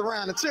foolishness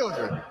around the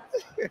children.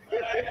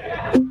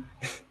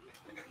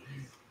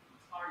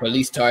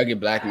 Police target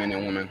black men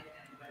and women.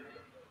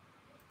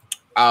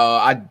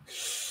 I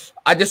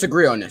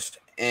disagree on this,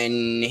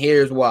 and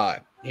here's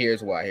why.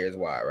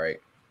 Right?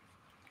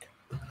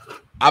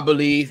 I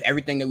believe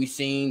everything that we've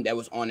seen that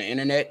was on the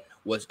internet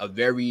was a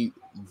very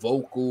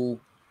vocal.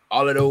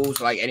 All of those,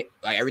 like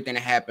everything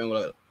that happened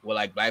with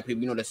like black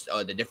people, you know,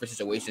 the different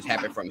situations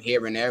happened from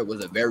here and there,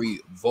 was a very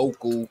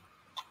vocal,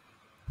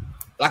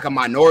 like a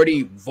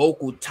minority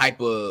vocal type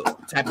of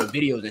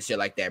videos and shit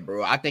like that,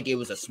 bro. I think it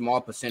was a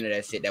small percent of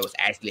that shit that was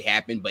actually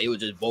happened, but it was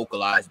just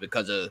vocalized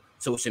because of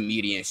social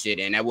media and shit,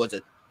 and that was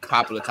a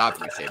popular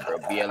topic and shit, bro.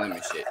 BLM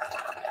and shit.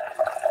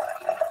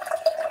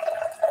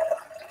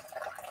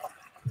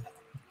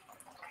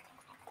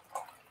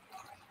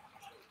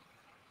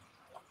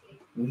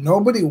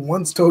 Nobody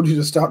once told you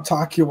to stop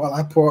talking while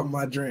I pour up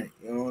my drink.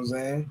 You know what I'm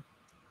saying?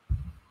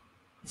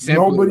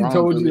 Nobody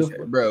told you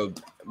to... Bro.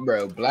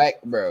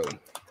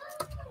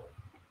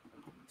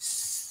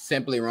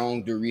 Simply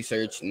wrong. Do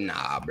research.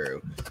 Nah,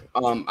 bro.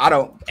 I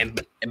don't.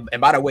 And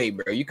by the way,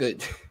 bro, you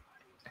could.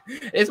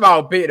 It's my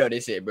opinion on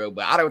this shit, bro.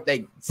 But I don't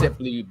think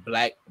simply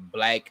black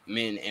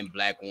men and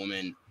black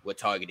women were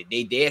targeted.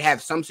 They did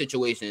have some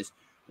situations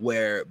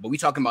where, but we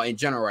talking about in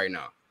general right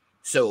now.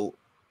 So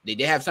they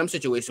did have some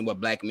situation where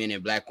black men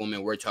and black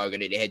women were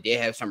targeted. They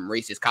did have some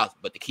racist cops,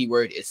 but the key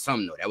word is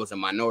some, though. That was a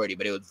minority,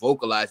 but it was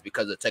vocalized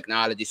because of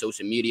technology,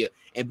 social media,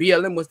 and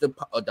BLM was the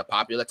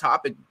popular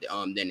topic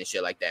then and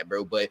shit like that,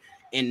 bro. But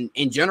in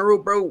general,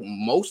 bro,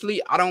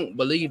 mostly I don't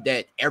believe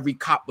that every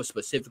cop was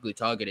specifically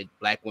targeted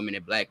black women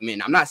and black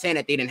men. I'm not saying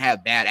that they didn't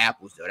have bad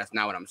apples, though. That's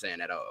not what I'm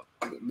saying at all.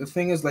 The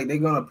thing is, like, they're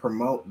gonna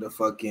promote the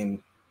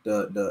fucking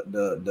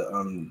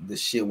the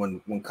shit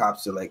when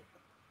cops are like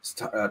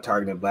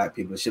targeting black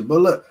people and shit. But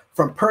look,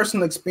 from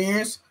personal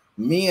experience,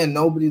 me and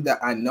nobody that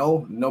I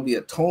know, nobody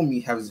that told me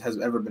has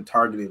ever been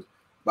targeted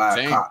by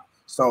a cop.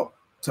 So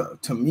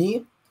to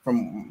me,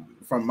 from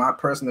my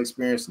personal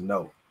experience,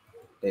 no,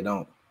 they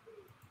don't.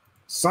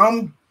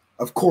 Some,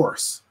 of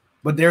course,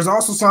 but there's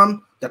also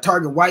some that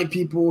target white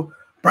people,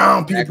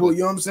 brown people,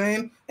 you know what I'm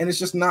saying? And it's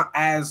just not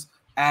as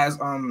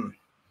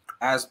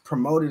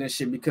promoted and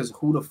shit, because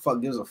who the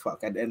fuck gives a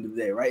fuck at the end of the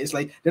day, right? It's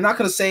like they're not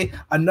gonna say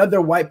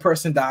another white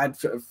person died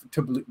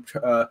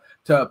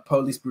to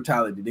police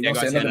brutality. They're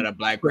gonna say another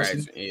black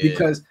person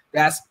because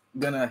that's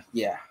gonna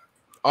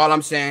All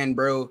I'm saying,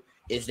 bro,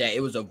 is that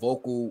it was a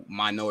vocal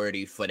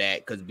minority for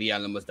that because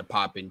BLM was the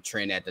popping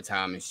trend at the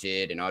time and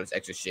shit and all this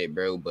extra shit,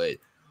 bro. But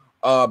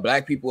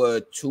black people are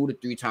 2 to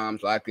 3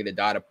 times likely to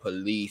die to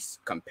police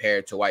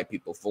compared to white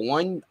people. For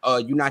one,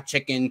 you're not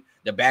checking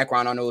the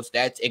background on those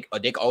stats.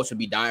 They could also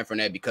be dying from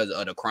that because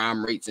of the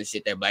crime rates and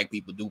shit that black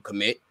people do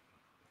commit.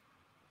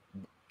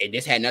 And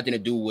this had nothing to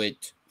do with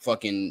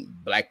fucking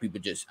black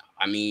people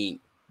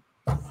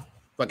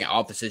fucking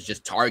officers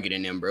just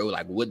targeting them, bro.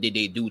 Like, what did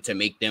they do to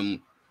make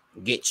them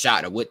get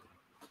shot, or what,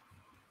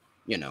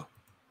 you know?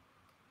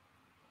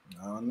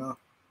 I don't know.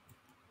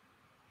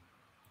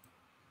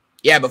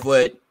 Yeah,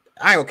 but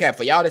I don't care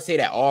for y'all to say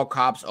that all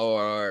cops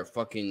are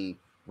fucking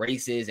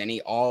racist and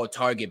they all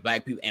target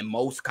black people and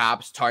most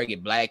cops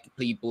target black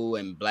people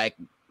and black,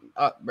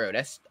 bro,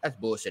 that's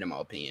bullshit in my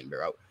opinion,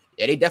 bro.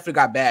 Yeah, they definitely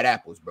got bad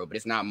apples, bro, but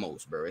it's not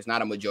most, bro. It's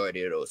not a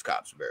majority of those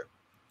cops, bro.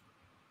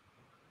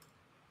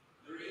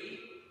 3,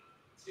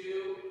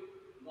 2,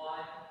 1.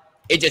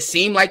 It just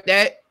seemed like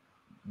that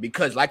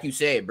because, like you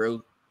said,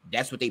 bro,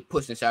 that's what they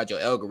pushed inside your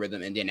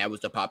algorithm, and then that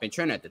was the popping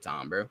trend at the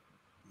time, bro.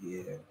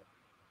 Yeah,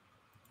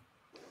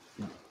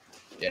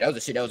 that was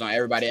the shit that was on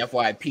everybody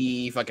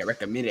FYP, fucking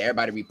recommended,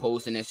 everybody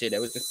reposting that shit.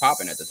 That was just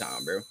popping at the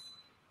time, bro.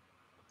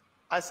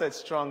 I said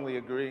strongly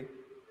agree.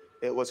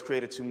 It was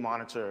created to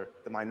monitor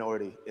the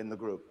minority in the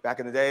group. Back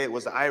in the day, it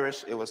was the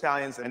Irish, it was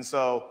Italians, and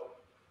so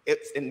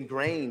it's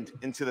ingrained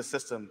into the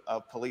system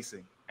of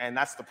policing. And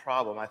that's the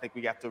problem. I think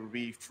we have to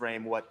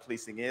reframe what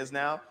policing is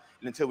now.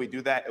 And until we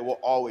do that, it will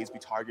always be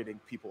targeting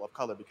people of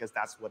color because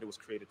that's what it was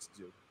created to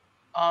do.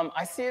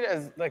 I see it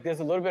as like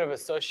there's a little bit of a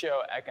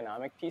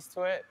socio-economic piece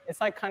to it.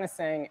 It's like kind of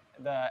saying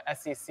the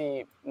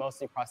SEC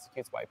mostly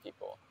prosecutes white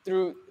people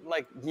through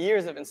like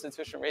years of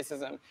institutional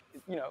racism,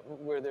 you know,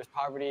 where there's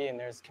poverty and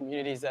there's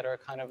communities that are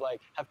kind of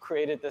like have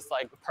created this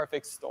like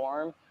perfect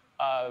storm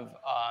of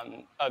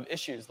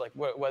issues, like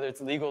whether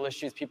it's legal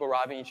issues, people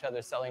robbing each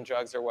other, selling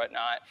drugs or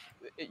whatnot.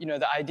 You know,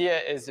 the idea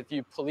is if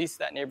you police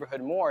that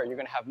neighborhood more, you're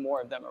going to have more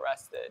of them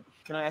arrested.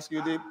 Can I ask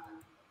you, Deep?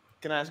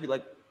 Can I ask you,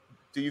 like,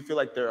 do you feel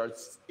like there are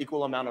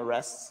equal amount of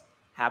arrests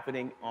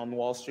happening on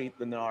Wall Street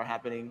than there are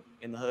happening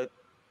in the hood?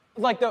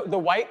 Like the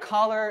white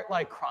collar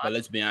like crime. But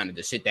let's be honest,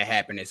 the shit that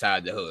happened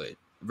inside the hood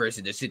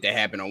versus the shit that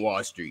happened on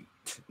Wall Street.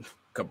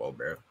 Come on,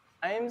 bro.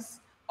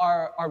 Crimes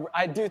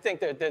I do think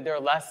that they're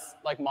less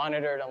like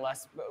monitored and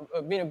less,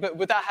 but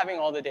without having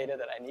all the data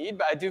that I need.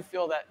 But I do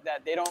feel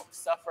that they don't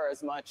suffer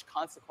as much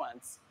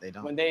consequence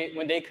when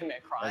they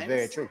commit crimes. That's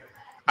very true.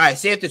 All right,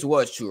 say if this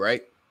was true,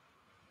 right?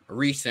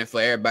 Recent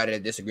for everybody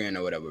that's disagreeing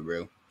or whatever,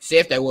 bro. Say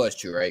if that was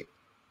true, right?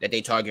 That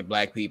they target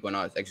black people and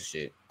all this extra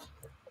shit.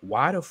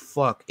 Why the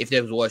fuck, if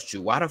that was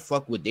true, why the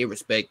fuck would they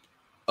respect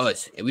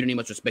us and we don't even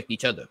much respect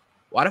each other?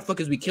 Why the fuck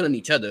is we killing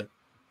each other?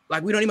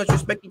 Like, we don't even much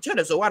respect each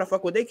other, so why the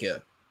fuck would they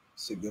care?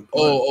 That's a good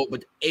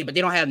point. But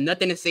they don't have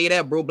nothing to say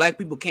that, bro. Black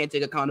people can't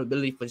take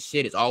accountability for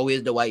shit. It's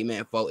always the white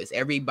man's fault. It's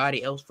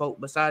everybody else's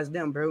fault besides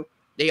them, bro.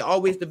 They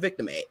always the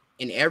victim.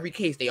 In every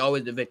case, they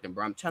always the victim,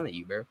 bro. I'm telling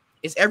you, bro.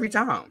 It's every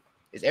time.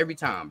 It's every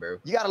time, bro.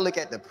 You got to look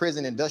at the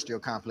prison industrial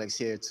complex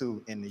here,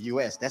 too, in the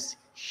U.S. That's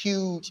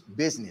huge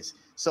business.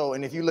 So,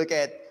 and if you look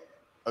at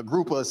a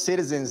group of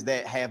citizens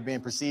that have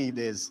been perceived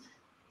as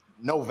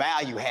no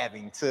value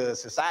having to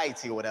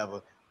society or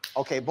whatever,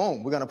 okay,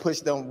 boom, we're going to push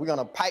them, we're going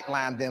to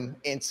pipeline them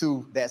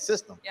into that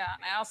system. Yeah,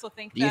 I also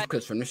think these that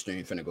clips from this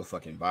stream finna go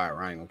fucking viral.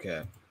 I ain't gonna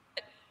care.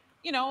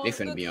 You know, they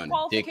finna be on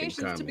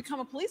qualifications to become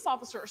a police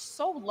officer are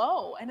so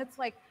low. And it's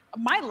like,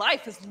 my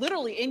life is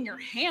literally in your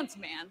hands,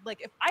 man.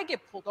 Like, if I get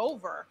pulled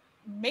over,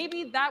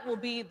 maybe that will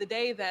be the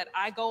day that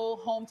I go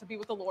home to be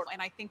with the Lord.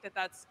 And I think that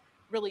that's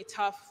really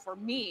tough for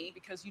me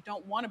because you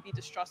don't want to be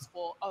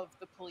distrustful of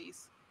the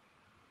police.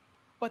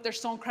 But they're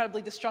so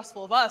incredibly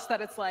distrustful of us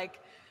that it's like,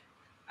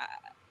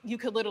 you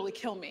could literally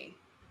kill me.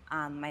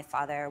 My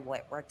father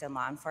worked in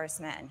law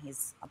enforcement and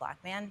he's a black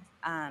man.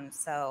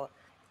 So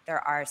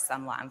there are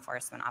some law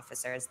enforcement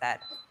officers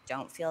that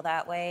don't feel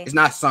that way. It's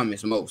not some,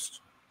 it's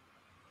most.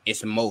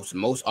 It's most.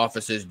 Most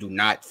officers do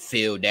not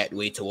feel that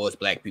way towards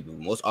black people.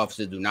 Most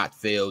officers do not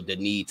feel the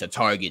need to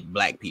target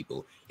black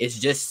people. It's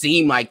just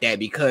seem like that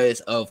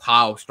because of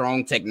how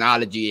strong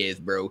technology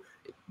is, bro.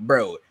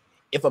 Bro,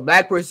 if a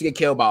black person get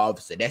killed by an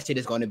officer, that shit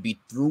is going to be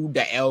through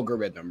the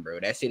algorithm, bro.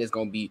 That shit is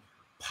going to be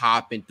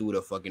popping through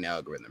the fucking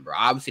algorithm, bro.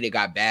 Obviously, they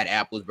got bad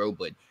apples, bro,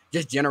 but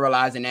just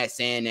generalizing that,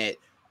 saying that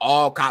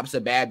all cops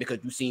are bad because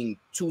you've seen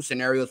 2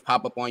 scenarios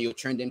pop up on your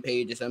trending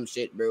page or some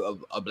shit, bro,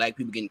 of black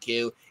people getting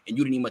killed, and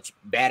you didn't even much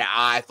bad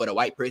eye for the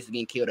white person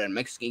getting killed or the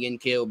Mexican getting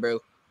killed, bro.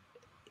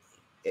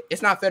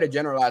 It's not fair to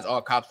generalize all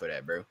cops for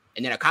that, bro.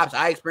 And then the cops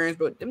I experienced,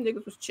 bro, them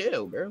niggas was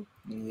chill, bro.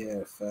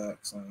 Yeah,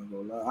 facts. I ain't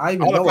gonna lie. I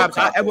even know what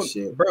cops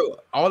shit. Bro,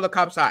 all the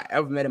cops I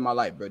ever met in my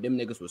life, bro, them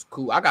niggas was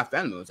cool. I got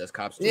family members that's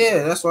cops too.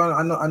 Yeah, that's why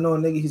I know a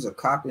nigga, he's a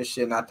cop and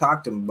shit, and I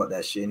talked to him about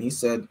that shit, and he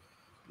said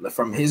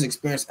from his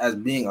experience as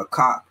being a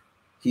cop,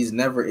 he's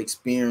never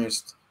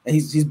experienced, and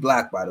he's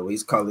black, by the way,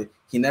 he's colored.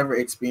 He never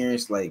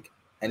experienced like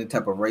any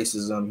type of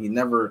racism. He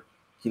never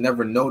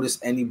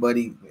noticed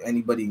anybody, you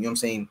know what I'm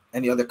saying,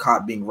 any other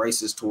cop being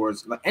racist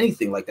towards like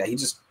anything like that. He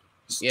just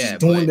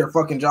doing their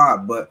fucking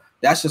job. But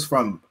that's just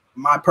from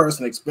my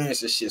personal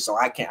experience and shit. So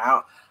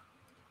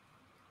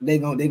they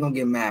gonna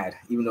get mad,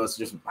 even though it's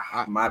just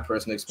my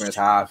personal experience,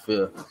 how I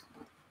feel.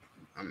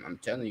 I'm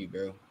telling you,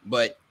 bro.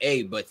 But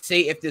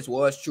say if this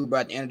was true, bro,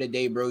 at the end of the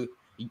day, bro,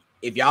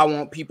 if y'all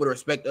want people to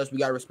respect us, we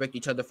gotta respect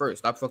each other first.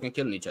 Stop fucking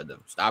killing each other.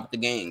 Stop the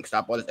gang.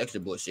 Stop all this extra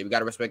bullshit. We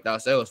gotta respect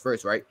ourselves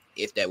first, right?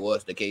 If that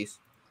was the case.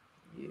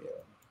 Yeah.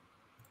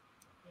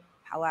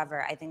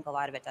 However, I think a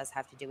lot of it does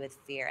have to do with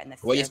fear and the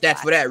fear. What your stats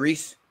for that,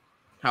 Reese?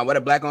 What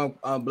a black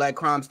on black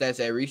crime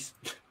stats at, Reese?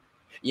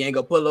 You ain't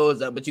gonna pull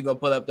those up, but you gonna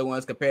pull up the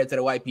ones compared to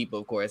the white people,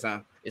 of course, huh?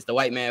 It's the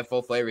white man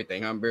fault for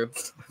everything, huh, bro?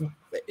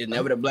 It's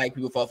never the black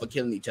people fault for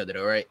killing each other,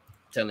 though, right?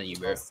 I'm telling you,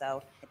 bro.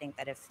 So I think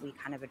that if we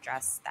kind of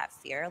address that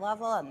fear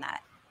level and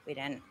that we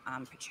didn't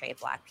portray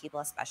black people,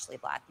 especially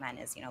black men,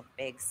 as, you know,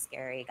 big,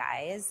 scary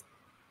guys,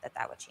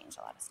 that would change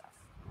a lot of stuff.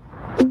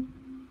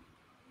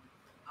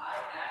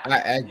 I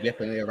act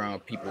differently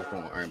around people who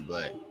earn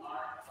blood.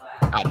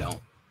 I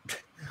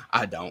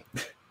don't.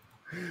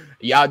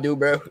 Y'all do,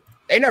 bro.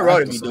 Ain't nothing wrong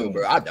with me doing,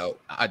 bro. I don't.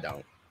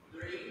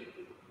 3,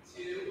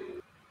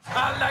 2.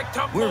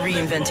 We're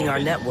reinventing our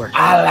network.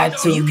 I like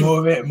to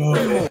move it.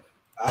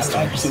 I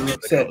like to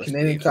say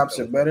Canadian cops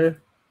are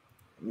better.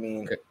 I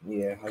mean,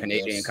 yeah.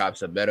 Canadian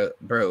cops are better,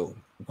 bro.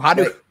 But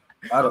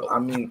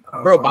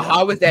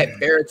how is that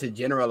fair to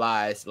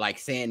generalize, like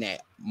saying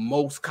that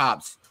most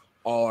cops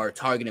are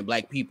targeting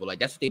black people? Like,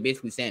 that's what they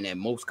basically saying, that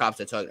most cops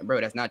are targeting.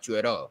 Bro, that's not true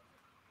at all.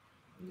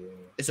 Yeah.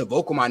 It's a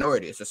vocal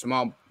minority. It's a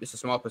small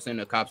percent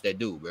of cops that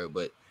do, bro.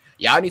 But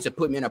y'all need to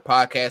put me in a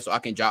podcast so I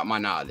can drop my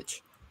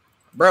knowledge.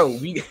 Bro,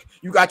 you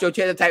got your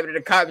chance to type it in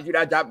the comments. You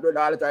not dropping the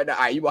knowledge right now. All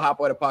right, you will hop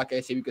on the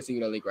podcast. See, we can see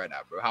the link right now,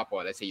 bro. Hop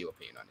on. Let's hear your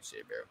opinion on this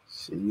shit, bro.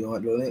 Shit, you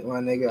want the link, my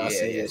nigga? I'll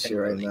see that shit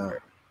right now. Bro.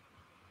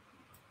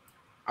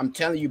 I'm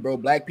telling you, bro,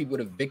 black people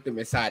the victim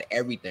inside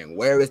everything.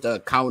 Where is the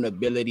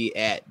accountability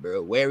at,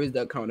 bro? Where is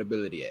the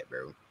accountability at,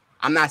 bro?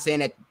 I'm not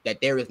saying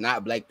that there is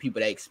not black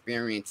people that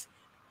experience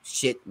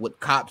shit with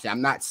cops.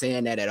 I'm not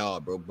saying that at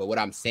all, bro. But what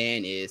I'm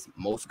saying is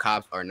most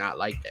cops are not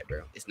like that,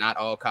 bro. It's not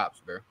all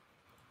cops, bro.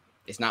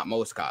 It's not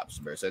most cops,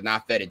 bro. So it's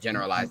not fair to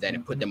generalize that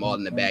and put them all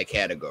in the bad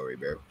category,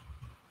 bro.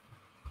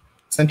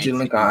 Sent you a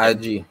link on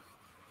IG.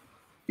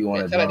 You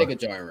want to tell that nigga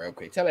join real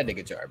quick. Tell that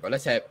nigga join, bro.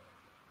 Let's have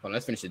Well,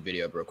 let's finish this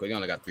video real quick. We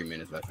only got 3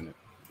 minutes left in it.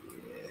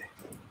 Yeah.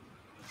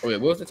 Oh, wait,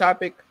 what was the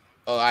topic?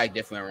 Oh, I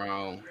different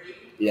around.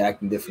 Yeah,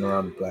 acting different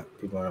around black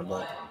people around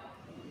black.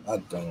 I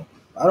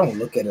don't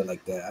look at it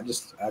like that. I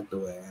just act the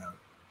way I am.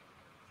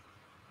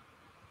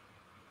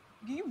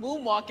 You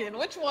moonwalking?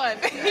 Which one?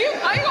 How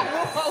you gonna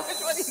moonwalk?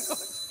 Which one are you going?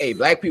 Hey,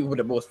 black people are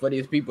the most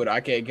funniest people that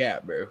I can't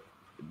cap, bro.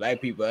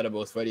 Black people are the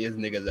most funniest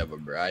niggas ever,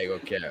 bro. I ain't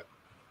gonna cap.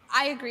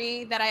 I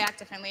agree that I act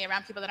differently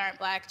around people that aren't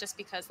black, just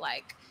because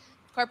like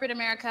corporate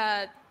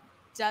America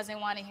doesn't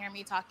want to hear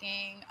me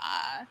talking,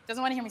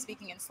 doesn't want to hear me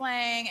speaking in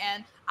slang,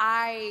 and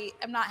I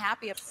am not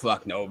happy.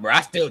 Fuck no, bro.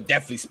 I still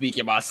definitely speak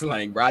about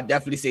slang, bro. I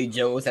definitely say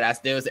jokes, and I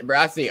still say, bro,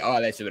 I say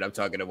all that shit when I'm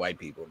talking to white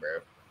people, bro.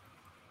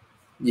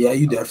 Yeah,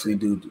 you definitely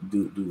do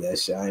that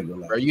shit. I ain't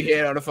gonna lie. Bro, you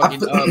hear it on the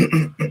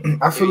fucking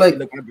I feel like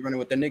running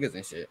with the niggas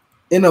and shit.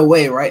 In a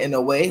way, right? In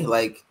a way,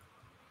 like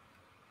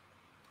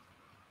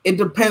it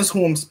depends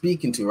who I'm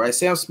speaking to, right?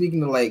 Say I'm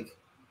speaking to like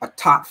a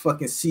top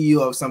fucking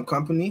CEO of some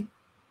company.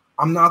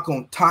 I'm not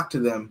gonna talk to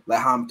them like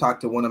how I'm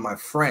talking to one of my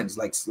friends,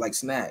 like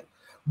Snag.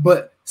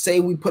 But say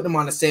we put them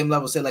on the same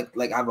level. Say like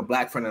I have a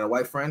black friend and a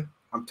white friend.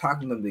 I'm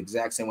talking to them the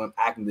exact same way. I'm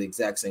acting the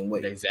exact same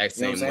way. The exact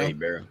same way,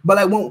 bro. But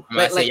I won't.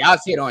 Like y'all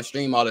see it on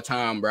stream all the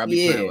time, bro. I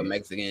be playing with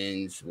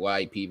Mexicans,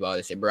 white people, all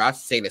this shit, bro. I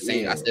say the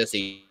same. I still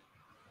see.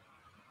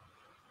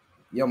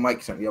 Your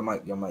mic.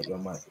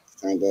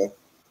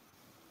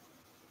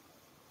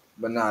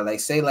 But nah, like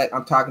say like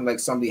I'm talking like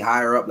somebody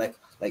higher up,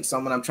 like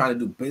someone I'm trying to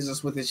do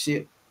business with and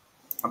shit.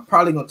 I'm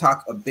probably gonna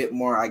talk a bit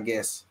more, I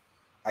guess,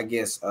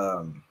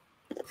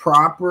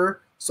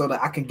 proper, so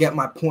that I can get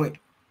my point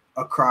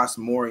across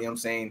more. You know what I'm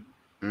saying?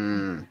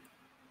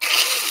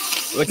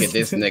 Look at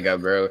this nigga,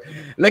 bro.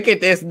 Look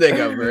at this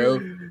nigga, bro.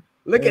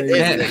 Look at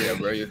this nigga,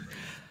 bro.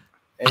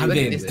 Look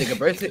at this nigga,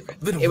 bro.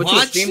 It was you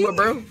streamer,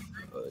 bro.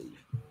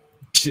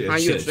 Chill.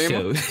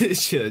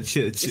 This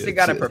nigga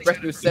got a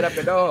professional setup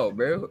at all,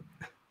 bro.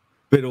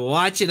 Been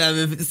watching,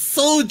 I'm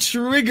so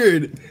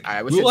triggered. All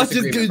right, we watch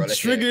this get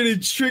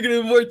triggered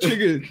and more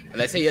triggered.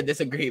 Let's say your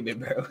disagreement,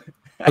 bro.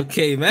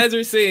 Okay, man's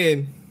are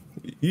saying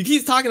you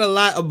keep talking a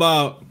lot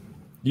about,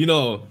 we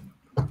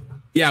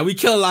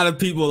kill a lot of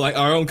people, like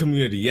our own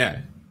community.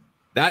 Yeah,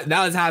 that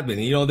has happened.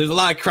 There's a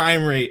lot of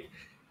crime rate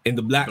in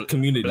the black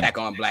community. Black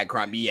on black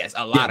crime, yes,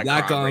 a lot of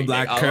black crime on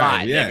black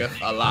crime, nigga,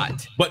 a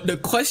lot. But the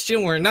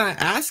question we're not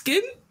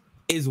asking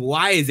is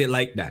why is it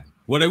like that?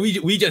 What are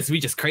we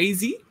just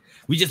crazy?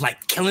 We just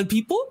like killing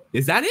people?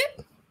 Is that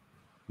it?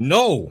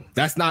 No,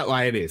 that's not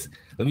why it is.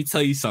 Let me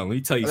tell you something.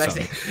 I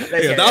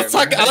was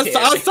talking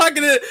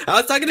to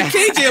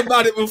KJ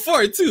about it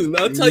before too.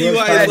 I'll tell you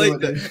why it's like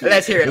that.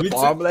 Let's hear it,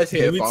 Bob. Let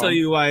me tell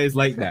you why it's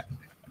like that.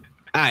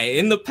 All right,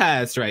 in the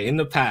past,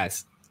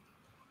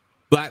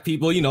 black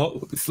people,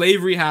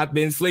 slavery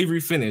happened, slavery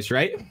finished,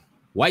 right?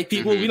 White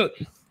people, they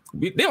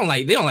don't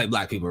like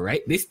black people,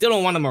 right? They still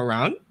don't want them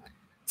around.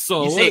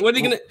 So what are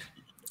they gonna?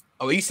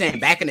 Oh, are you saying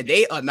back in the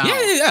day or now?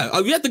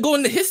 Yeah. We have to go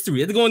into history.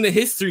 We have to go into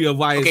history of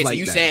why it's like that. Okay, so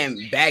you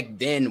saying back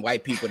then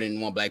white people didn't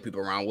want black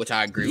people around, which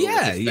I agree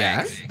with.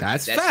 Yeah,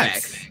 that's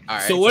facts. All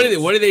right, so what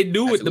do they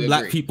do with the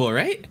black people,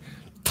 right?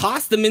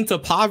 Toss them into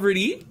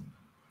poverty,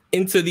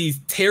 into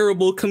these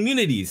terrible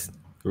communities,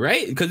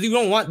 right? Because you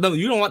don't want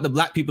the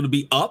black people to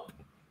be up,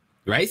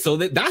 right? So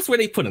that's where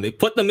they put them. They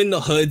put them in the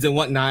hoods and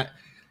whatnot,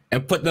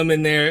 and put them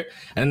in there,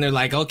 and they're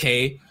like,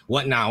 okay,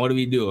 what now? What do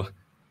we do?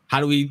 How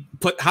do we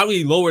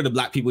lower the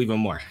black people even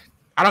more?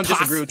 I don't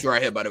disagree with you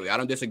right here, by the way. I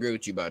don't disagree.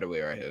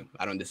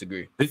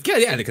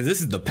 Yeah, because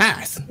this is the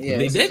past. Yeah,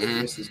 they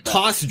did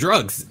toss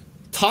drugs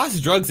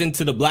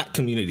into the black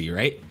community,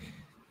 right?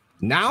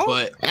 Now,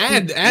 with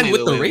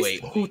the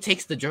race, who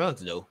takes the drugs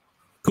though?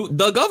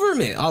 The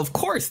government, of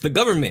course, the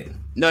government.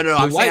 No,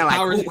 I'm saying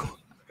like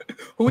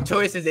who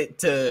choices it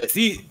to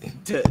see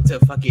to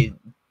fucking?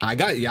 I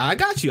got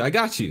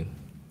you.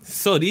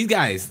 So these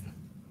guys,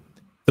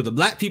 so the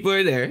black people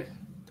are there.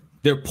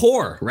 They're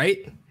poor,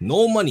 right?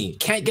 No money,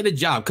 can't get a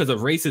job because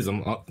of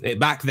racism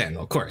back then,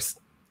 of course.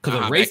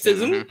 Because of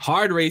racism,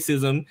 hard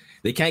racism,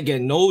 they can't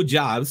get no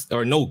jobs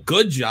or no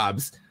good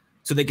jobs,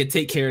 so they could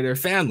take care of their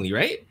family,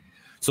 right?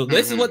 So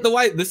this is what the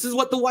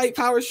white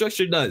power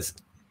structure does.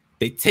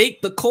 They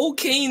take the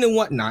cocaine and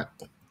whatnot,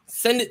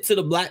 send it to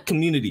the black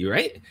community,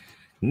 right?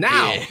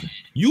 Now,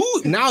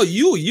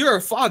 you're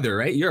a father,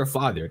 right? You're a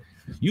father.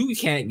 You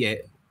can't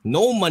get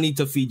no money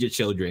to feed your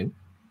children.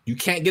 You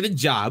can't get a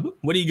job.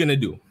 What are you gonna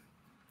do?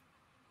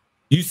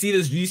 You see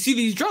this? You see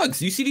these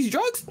drugs?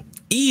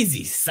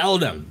 Easy, sell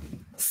them.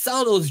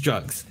 Sell those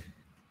drugs.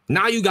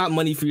 Now you got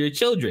money for your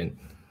children.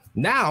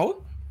 Now,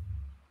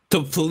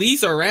 the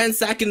police are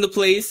ransacking the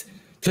place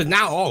because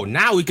now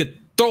we could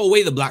throw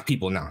away the black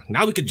people. Now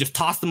we could just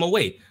toss them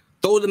away,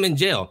 throw them in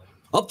jail.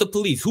 Up the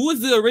police. Who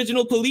was the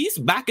original police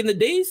back in the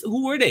days?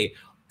 Who were they?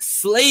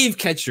 Slave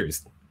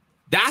catchers.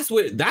 That's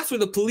where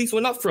the police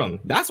went up from.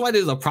 That's why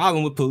there's a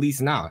problem with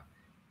police now.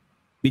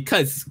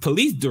 Because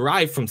police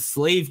derive from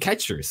slave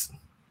catchers.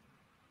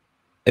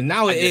 And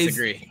now You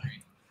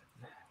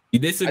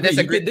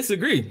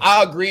disagree.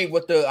 I agree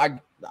with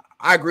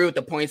I agree with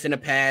the points in the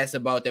past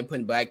about them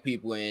putting black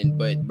people in,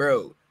 but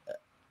bro,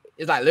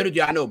 it's like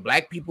literally I know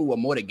black people were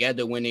more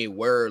together when they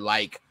were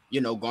like,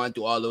 going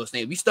through all those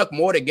things. We stuck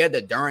more together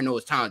during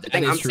those times. The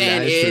thing I'm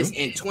saying is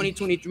in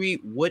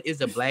 2023, what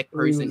is a black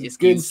person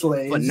excuse for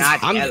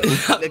not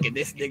look at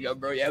this nigga,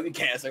 bro. Yeah, we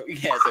cancel.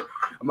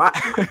 My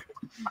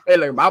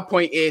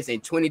point is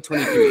in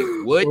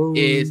 2023, what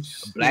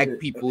is black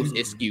people's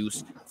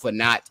excuse for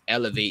not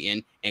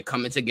elevating and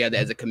coming together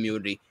as a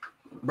community?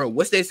 Bro,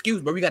 what's the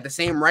excuse, bro? We got the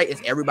same right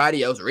as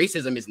everybody else.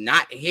 Racism is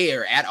not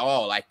here at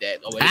all like that.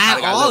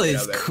 At all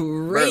is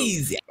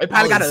crazy. They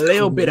probably got a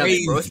little bit of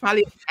it, bro. It's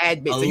probably a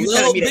tad bit. So you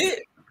telling me that,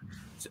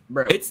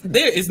 bro? It's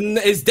there.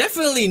 It's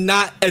definitely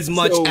not as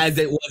much as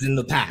it was in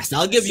the past.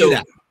 I'll give you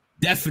that.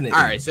 Definitely.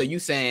 All right. So you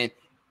saying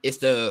it's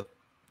the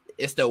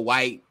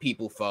white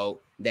people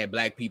fault that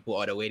black people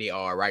are the way they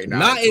are right now?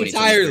 Not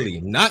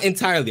entirely. Not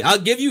entirely. I'll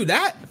give you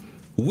that.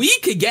 We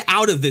could get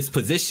out of this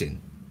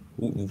position.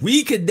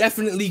 We could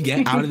definitely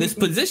get out of this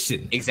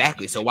position.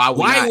 Exactly. So why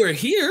we're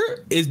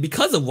here is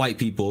because of white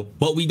people,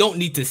 but we don't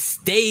need to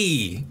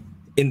stay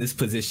in this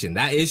position.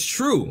 That is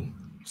true.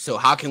 So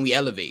how can we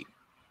elevate?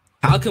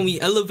 How can we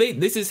elevate?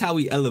 This is how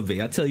we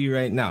elevate. I'll tell you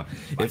right now.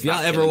 If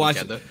y'all ever watch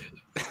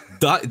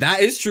that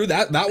is true.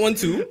 That one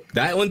too.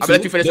 That one too. I'll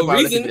let you finish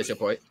your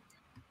point.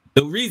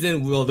 The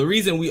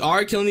reason we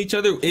are killing each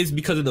other is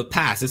because of the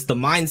past. It's the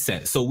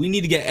mindset. So we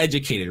need to get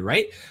educated,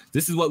 right?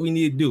 This is what we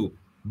need to do.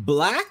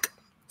 Black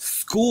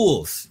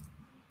schools,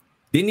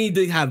 they need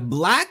to have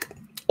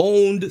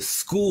black-owned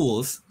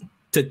schools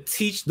to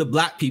teach the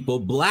black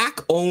people,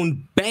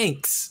 black-owned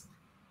banks,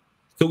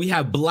 so we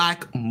have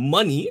black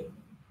money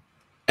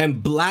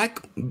and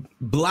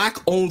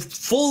black-owned,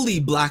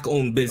 fully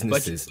black-owned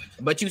businesses.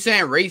 But you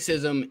saying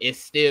racism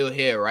is still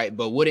here, right?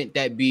 But wouldn't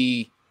that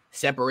be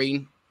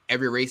separating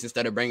every race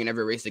instead of bringing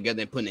every race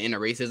together and putting in a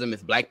racism?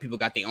 If black people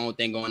got their own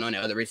thing going on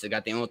and other races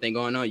got their own thing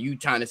going on, you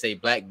trying to say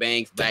black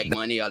banks, black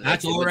money?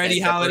 That's already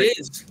how it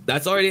is.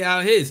 That's already how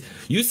it is.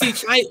 You see,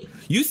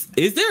 you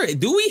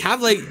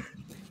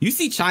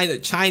see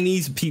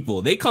Chinese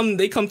people? They come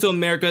to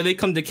America, they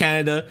come to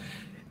Canada,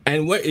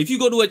 and if you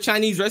go to a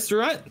Chinese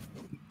restaurant,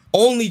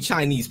 only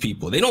Chinese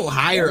people. They don't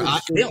hire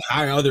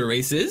other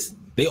races.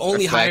 They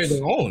only hire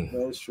their own.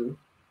 That's true.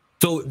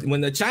 So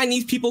when the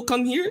Chinese people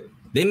come here,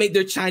 they make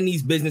their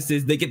Chinese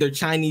businesses, they get their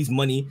Chinese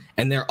money,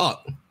 and they're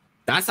up.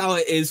 That's how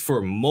it is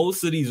for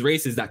most of these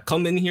races that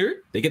come in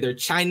here. They get their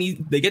Chinese,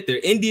 they get their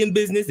Indian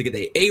business, they get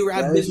their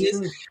Arab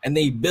business, and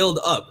they build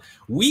up.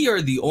 We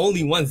are the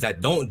only ones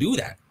that don't do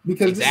that.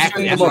 Because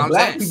exactly that's what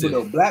black people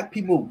though. Black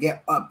people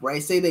get up,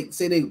 right? Say they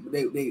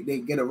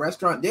get a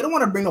restaurant. They don't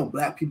want to bring no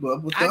black people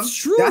up with them. That's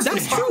true.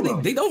 That's true.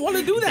 They don't want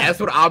to do that. That's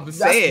what I'm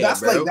saying.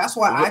 That's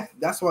why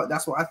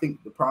I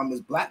think the problem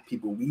is black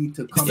people. We need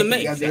to come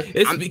together.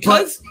 It's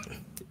because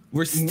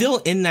we're still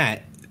in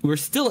that. We're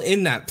still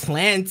in that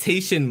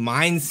plantation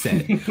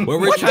mindset where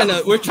we're trying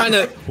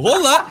to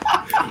hold up.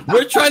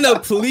 We're trying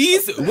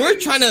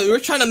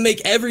to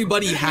make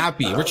everybody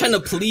happy. We're trying to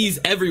please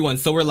everyone.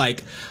 So we're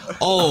like,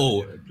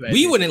 oh,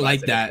 we wouldn't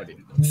like that.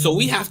 So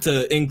we have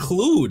to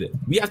include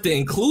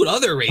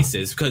other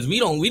races because we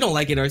don't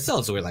like it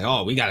ourselves. So we're like,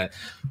 oh, we gotta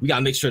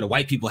make sure the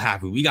white people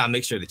happy. We gotta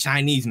make sure the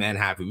Chinese man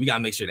happy. We gotta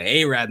make sure the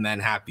Arab man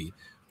happy.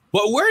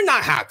 But we're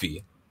not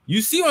happy.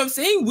 You see what I'm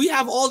saying? We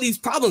have all these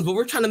problems, but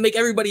we're trying to make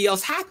everybody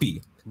else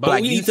happy. But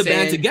like we need to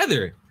band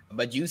together.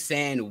 But you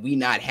saying we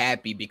not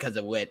happy because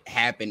of what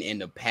happened in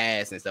the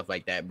past and stuff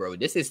like that, bro.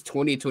 This is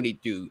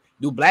 2022.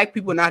 Do black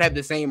people not have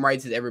the same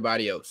rights as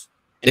everybody else?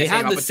 They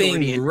have the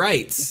same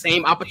rights. The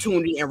same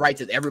opportunity and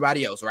rights as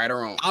everybody else, right or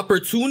wrong?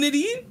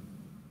 Opportunity?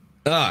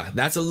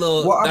 That's a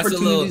little... What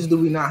opportunities do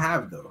we not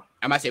have, though?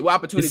 I might say, what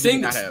opportunities do we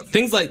not have?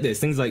 Things like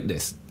this.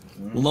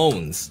 Mm-hmm.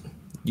 Loans.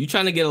 You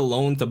trying to get a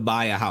loan to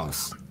buy a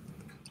house.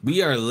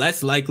 We are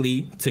less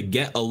likely to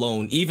get a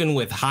loan, even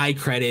with high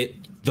credit,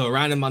 the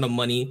right amount of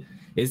money.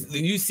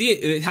 You see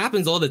it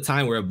happens all the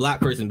time where a black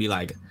person be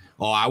like,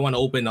 oh, I want to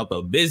open up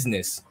a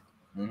business.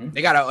 Mm-hmm.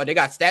 They got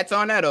stats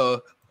on that,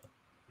 or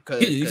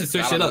you should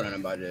search it up.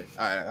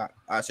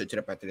 I'll search it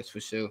up after this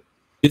for sure.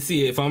 You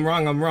see, if I'm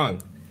wrong, I'm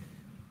wrong.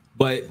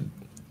 But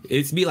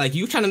it's be like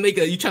you trying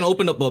to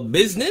open up a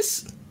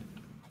business.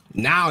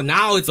 Now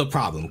it's a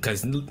problem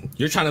because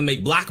you're trying to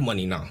make black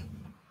money now.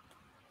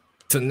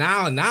 So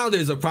now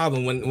there's a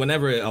problem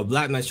whenever a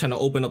black man's trying to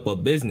open up a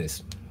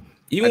business.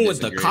 Even with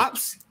the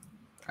cops.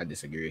 I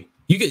disagree.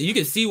 You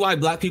can see why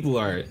black people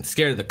are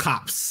scared of the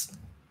cops.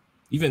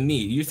 Even me.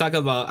 You talk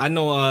about, I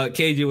know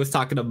KJ was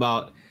talking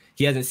about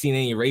he hasn't seen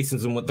any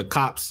racism with the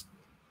cops.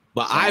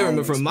 But I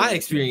remember from my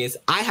experience,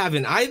 I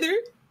haven't either.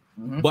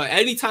 Mm-hmm. But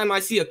anytime I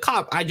see a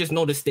cop, I just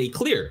know to stay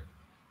clear.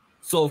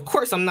 So of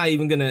course I'm not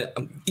even gonna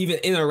even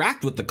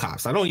interact with the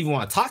cops. I don't even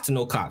want to talk to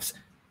no cops.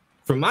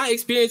 From my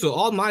experience with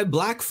all my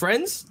black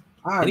friends,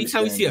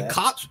 anytime we see a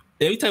cop,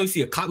 we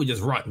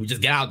just run. We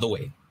just get out of the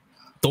way.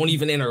 Don't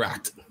even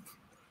interact.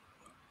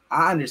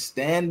 I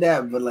understand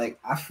that, but like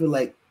I feel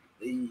like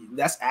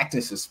that's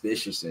acting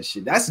suspicious and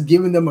shit. That's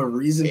giving them a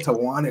reason to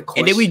want to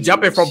question. And then we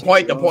jumping from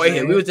point to point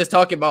here. We was was just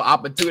talking about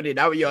opportunity.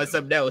 Now we on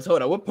something else.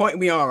 Hold on, what point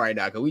we on right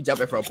now? Because we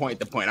jumping from point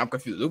to point. I'm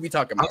confused. What we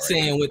talking about? I'm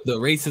saying with the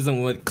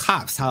racism with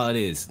cops, how it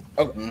is.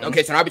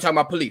 Okay, so now we talking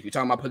about police. We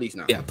talking about police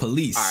now. Yeah,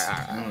 police. All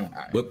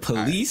right. With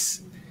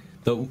police,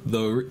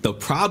 the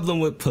problem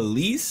with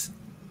police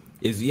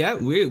is we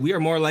are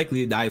more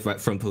likely to die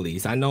from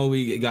police. I know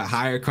we got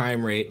higher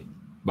crime rate,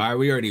 but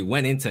we already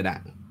went into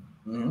that.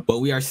 But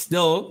we are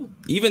still,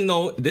 even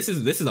though this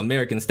is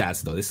American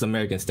stats though. This is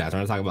American stats. We're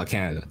not talking about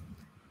Canada.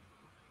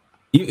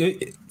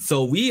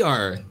 So we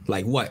are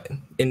like what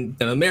in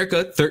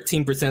America,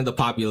 13% of the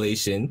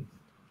population,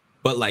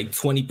 but like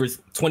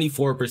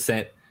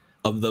 24%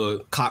 of the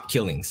cop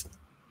killings.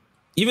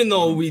 Even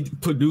though we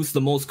produce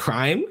the most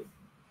crime,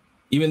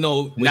 even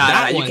though you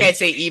can't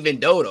say even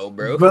though,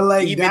 bro. But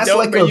like even that's though,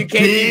 like bro, a you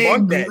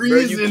can't big that, bro.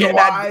 reason You cannot,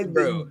 why,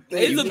 bro.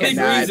 It's a big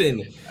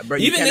reason. Bro,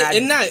 even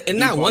in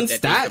that one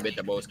stat,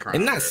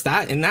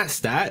 in that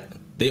stat,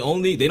 they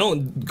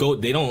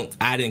don't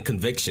add in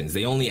convictions.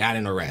 They only add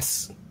in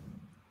arrests.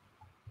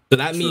 So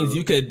that means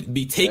you could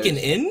be taken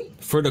in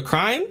for the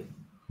crime,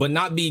 but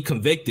not be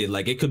convicted.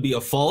 Like it could be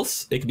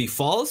false,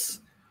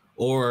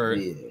 or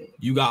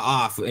you got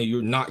off and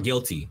you're not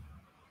guilty.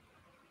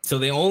 So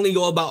they only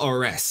go about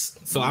arrests.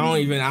 So I don't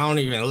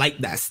even like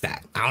that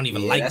stat. I don't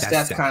even like that stat.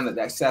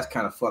 That stat's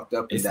kind of fucked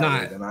up. It's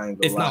not.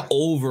 It's not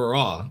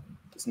overall.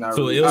 It's not.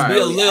 So really, it would be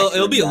a little.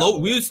 It'll be a low.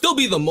 We would still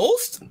be the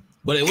most,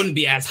 but it wouldn't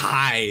be as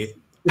high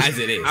as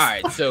it is. All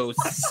right. So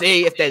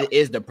say if that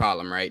is the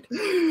problem, right?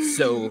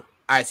 So all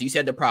right. So you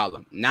said the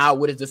problem. Now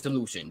what is the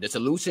solution? The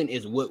solution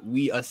is what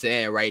we are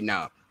saying right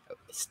now.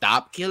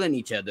 Stop killing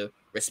each other.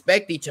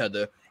 Respect each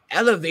other.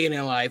 Elevate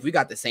in life. We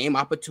got the same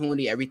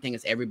opportunity. Everything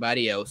is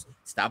everybody else.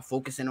 Stop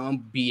focusing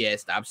on BS.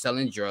 Stop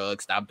selling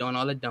drugs. Stop doing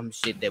all the dumb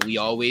shit that we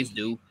always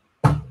do.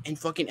 And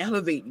fucking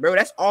elevate, bro.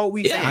 That's all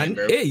we saying,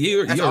 bro. Yeah,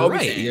 you're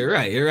right.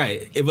 You're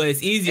right. But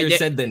it's easier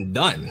said than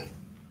done.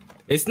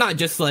 It's not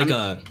just like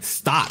a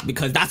stop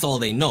because that's all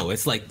they know.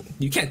 It's like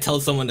you can't tell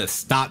someone to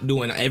stop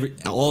doing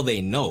all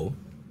they know.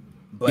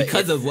 But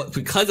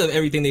because of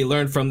everything they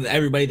learned from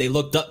everybody they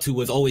looked up to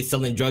was always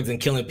selling drugs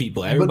and killing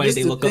people. Everybody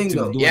they look up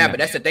to. But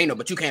that's the thing though.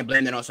 But you can't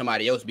blame it on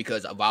somebody else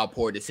because of our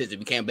poor decisions.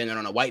 We can't blame it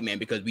on a white man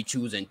because we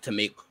choosing to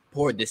make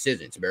poor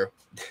decisions, bro.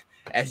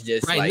 That's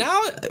just right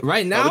now.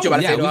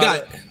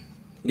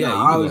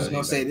 I was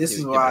gonna say this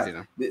is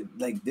why,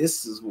 like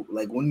this is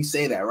like when you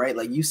say that, right?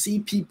 Like you see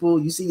people,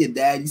 you see your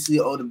dad, you see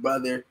your older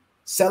brother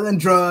selling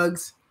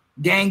drugs,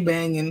 gang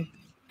banging,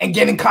 and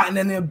getting caught and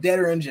then they're dead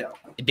or in jail.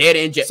 Dead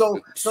in jail.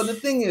 So the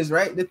thing is,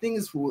 right? The thing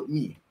is for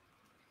me,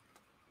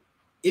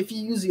 if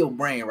you use your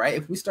brain, right?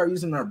 If we start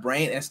using our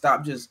brain and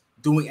stop just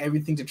doing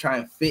everything to try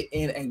and fit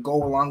in and go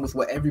along with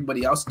what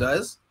everybody else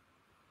does,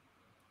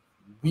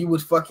 we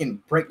would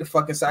fucking break the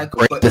fucking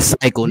cycle.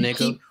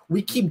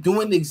 We keep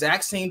doing the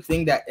exact same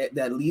thing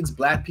that leads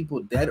black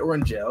people dead or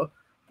in jail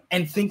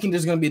and thinking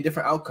there's going to be a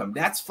different outcome.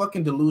 That's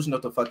fucking delusional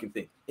to fucking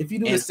think. If you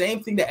do the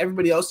same thing that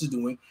everybody else is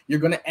doing, you're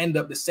going to end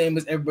up the same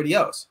as everybody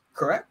else.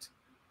 Correct?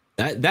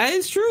 That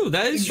is true.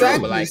 That is exactly.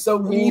 true. Like, so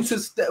we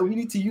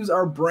need to use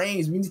our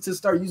brains. We need to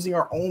start using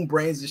our own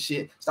brains and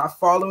shit. Stop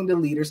following the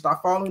leader.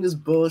 Stop following this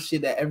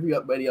bullshit that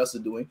everybody else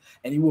is doing,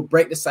 and you will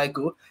break the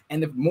cycle.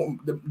 And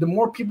the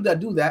more people that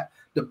do that,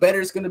 the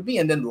better it's gonna be,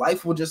 and then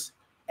life will just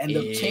end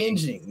up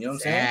changing. You know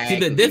what I'm saying?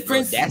 See the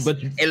difference,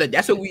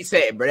 that's what we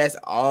said, bro. That's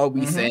all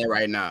we saying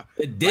right now.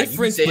 The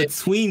difference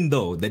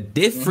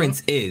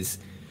is,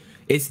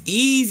 it's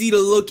easy to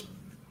look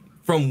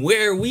from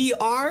where we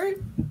are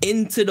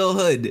into the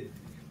hood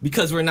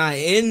because we're not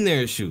in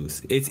their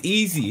shoes. It's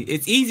easy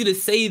to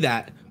say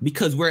that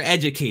because we're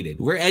educated.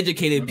 We're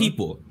educated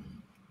people.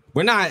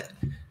 We're not.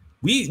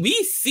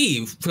 We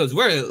see because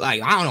we're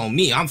like, I don't know,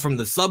 me. I'm from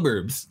the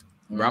suburbs.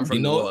 Bro, I'm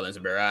from New Orleans,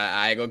 bro.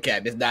 I ain't gonna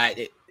cap.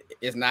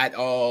 It's not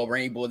all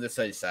rainbows and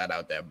sunshine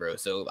out there, bro.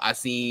 So I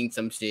seen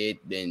some shit.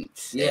 Then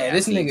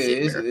this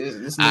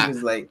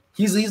nigga's like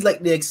he's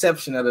like the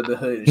exception out of the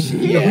hood.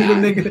 He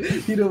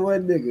the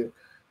one nigga.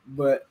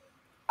 But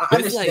I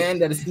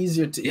understand that it's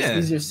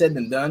easier said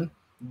than done.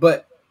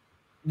 But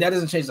that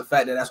doesn't change the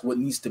fact that that's what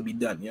needs to be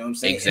done. You know what I'm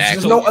saying?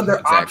 Exactly. There's no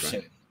other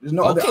option. There's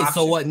no other option.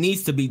 So what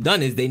needs to be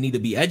done is they need to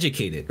be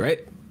educated,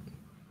 right?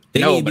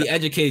 They need to be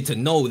educated to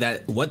know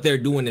that what they're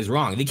doing is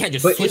wrong. They can't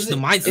just switch the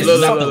mindset.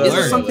 Is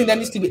it something that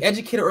needs to be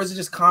educated, or is it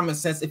just common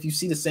sense? If you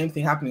see the same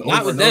thing happening,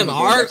 not with them.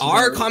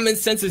 Our common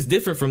sense is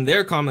different from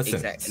their common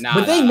sense. Exactly.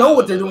 But they know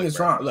what they're doing is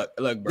wrong. Look,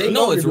 bro. They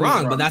know it's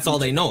wrong, but that's all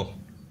they know.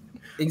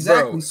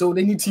 Exactly. Bro. So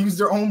they need to use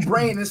their own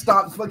brain and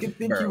stop fucking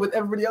thinking with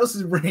everybody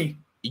else's brain.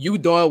 You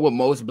doing what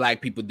most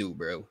black people do,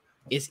 bro.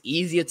 It's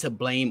easier to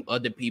blame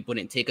other people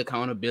than take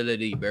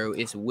accountability, bro.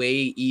 It's way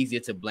easier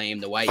to blame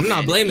the white man. I'm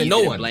not blaming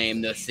no one.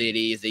 Blame the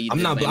cities.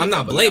 I'm not blaming. I'm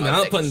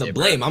not putting the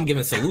blame. I'm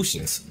giving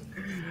solutions.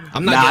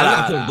 I'm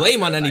not putting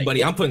blame on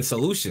anybody. I'm putting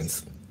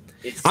solutions.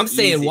 I'm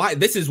saying why.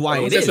 This is why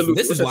it is.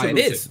 This is why it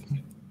is.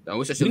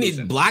 We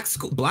need black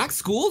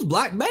schools,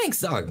 black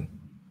banks, dog.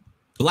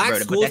 Black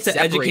schools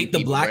to educate the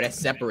people, black. Bro. That's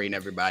separating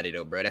everybody,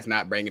 though, bro. That's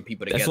not bringing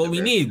people together. That's what we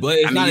bro. need. But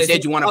it's you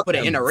said you want to put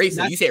it in a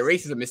racism. You said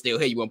racism is still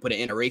here. You want to put it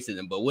in a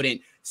racism, but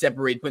wouldn't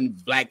separate putting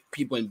black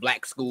people in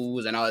black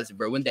schools and all this,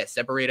 bro? Wouldn't that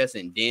separate us?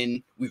 And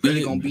then we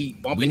really gonna be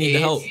bumping We need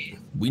heads? the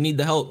help. We need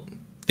the help.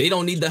 They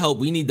don't need the help.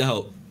 We need the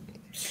help.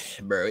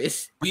 Bro,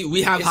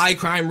 we have high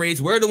crime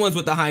rates. We're the ones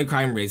with the high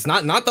crime rates,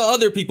 not the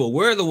other people.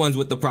 We're the ones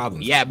with the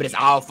problems. Yeah, but it's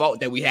our fault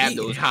that we have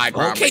those high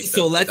crime rates. Okay,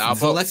 so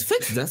let's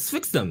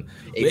fix them.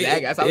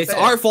 Exactly. It's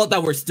our fault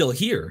that we're still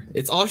here.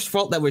 It's our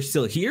fault that we're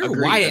still here.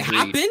 Why it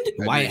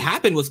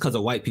happened was because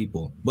of white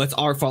people. But it's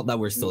our fault that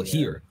we're still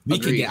here. We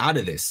can get out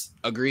of this.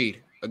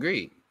 Agreed.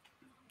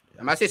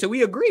 I'm about to say, so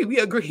we agree,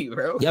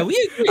 bro. Yeah,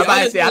 we agree. I'm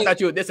about to say, I thought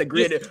you were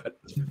disagreeing.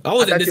 I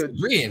wasn't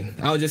disagreeing.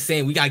 I was just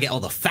saying we gotta get all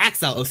the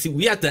facts out. See,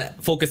 we have to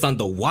focus on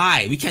the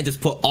why. We can't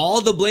just put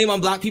all the blame on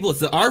black people.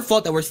 It's our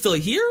fault that we're still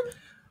here,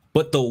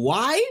 but the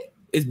why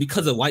is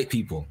because of white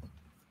people.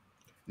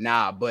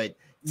 Nah, but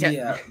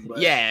yeah,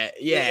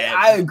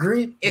 I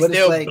agree. It's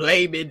still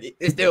blaming.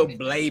 It's still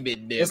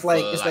blaming them. It's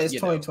like it's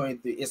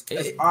 2023. It's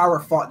our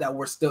fault that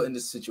we're still in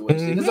this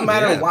situation. It doesn't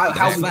matter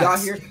how we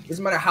got here. It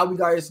doesn't matter how we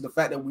got here. It's the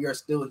fact that we are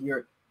still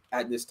here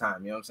at this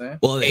time. You know what I'm saying?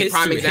 Well,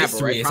 prime example,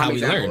 right? Prime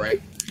example,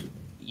 right?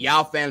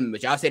 Y'all family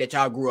members, y'all say that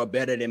y'all grew up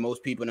better than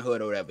most people in the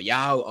hood or whatever.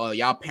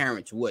 Y'all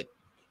parents, what?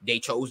 They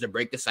chose to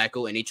break the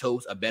cycle and they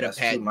chose a better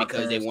path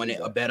because they wanted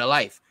a better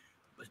life.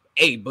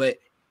 Hey, but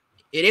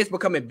it is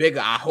becoming bigger.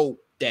 I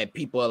hope that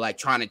people are like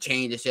trying to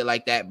change and shit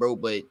like that, bro.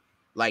 But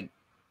like,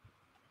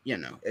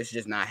 it's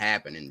just not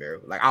happening, bro.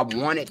 Like, I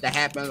want it to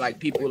happen. Like,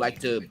 people like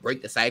to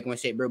break the cycle and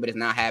shit, bro, but it's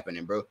not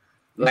happening, bro.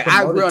 Like,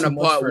 I agree on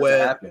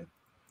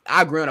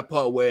the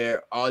part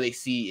where all they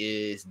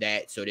see is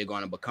that, so they're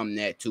gonna become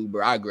that too,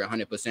 bro. I agree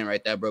 100%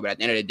 right there, bro. But at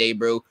the end of the day,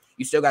 bro,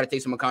 you still gotta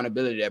take some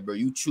accountability there, bro.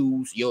 You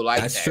choose your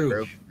lifestyle,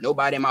 bro.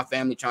 Nobody in my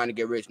family trying to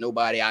get rich.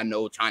 Nobody I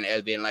know trying to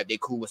elevate in life. They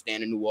cool with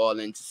staying in New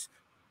Orleans,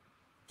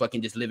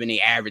 fucking just living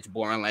the average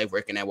boring life,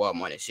 working at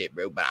Walmart and shit,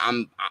 bro. But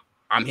I'm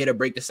here to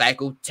break the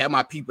cycle, tell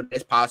my people that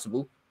it's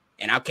possible,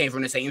 and I came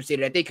from the same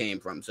city that they came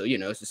from, so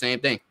it's the same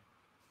thing.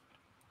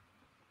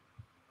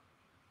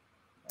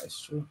 That's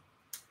true.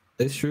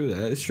 It's true.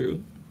 That is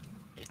true.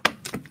 All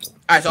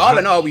right, so all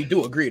in all, we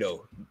do agree,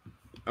 though.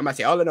 I'm gonna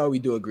say all in all, we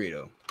do agree,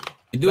 though.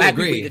 You do Black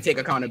agree. people need to take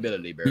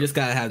accountability, bro. You just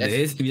gotta have the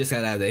history. You just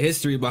gotta have the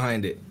history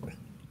behind it. I'm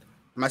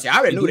gonna say I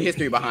already knew the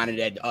history behind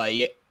it.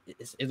 That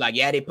it's like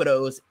they put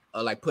us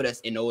put us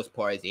in those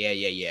parts.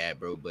 Yeah,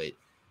 bro. But it's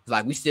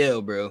like we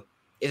still, bro.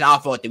 It's our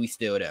fault that we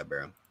still there,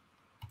 bro.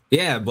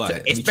 Yeah, but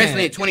so,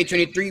 especially in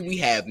 2023, we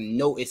have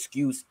no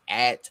excuse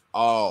at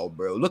all,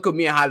 bro. Look at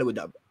me in Hollywood,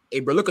 though. Hey,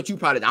 bro, look at you.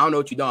 Probably, I don't know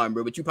what you're doing,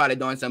 bro, but you probably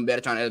doing something better,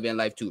 trying to elevate in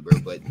life too, bro.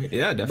 But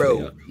yeah,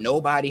 definitely. Bro,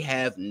 nobody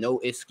have no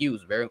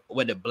excuse, bro.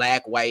 Whether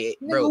black, white,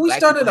 nigga, bro. We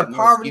started a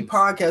poverty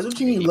podcast. What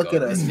you mean? Look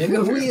at us,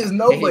 nigga. We is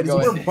nobody.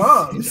 We're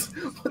bums.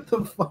 What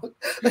the fuck?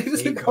 Like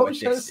this nigga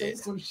trying to say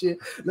some shit.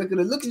 Look at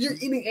it. Look at you're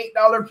eating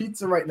 $8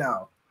 pizza right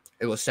now.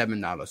 It was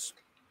 $7.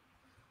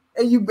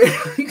 And you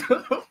barely.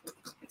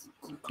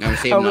 I'm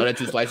saving another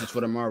 2 slices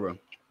for tomorrow.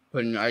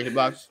 Put in the ice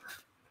box.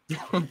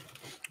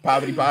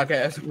 Poverty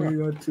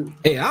podcast.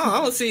 Hey,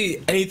 I don't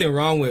see anything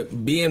wrong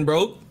with being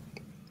broke,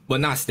 but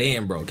not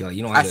staying broke. Like,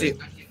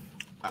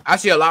 I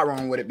see a lot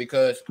wrong with it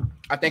because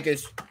I think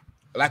it's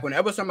like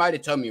whenever somebody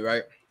tell me,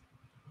 right,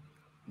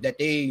 that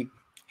they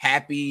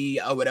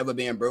happy or whatever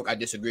being broke, I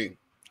disagree.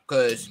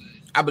 Because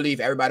I believe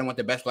everybody wants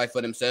the best life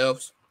for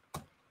themselves.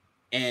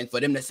 And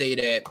for them to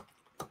say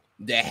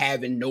that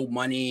having no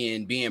money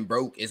and being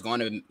broke is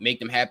going to make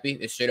them happy,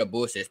 it's straight up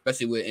bullshit,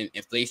 especially with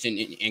inflation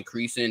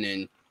increasing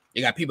and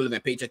you got people living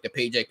paycheck to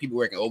paycheck, people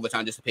working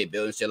overtime just to pay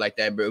bills and shit like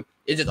that, bro.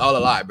 It's just all a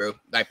lie, bro.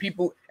 Like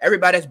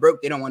everybody that's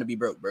broke, they don't want to be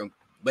broke, bro.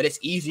 But it's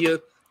easier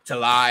to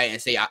lie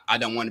and say, I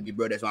don't want to be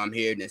broke, that's why I'm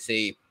here, than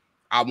say,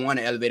 I want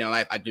to elevate in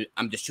life.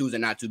 I'm just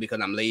choosing not to because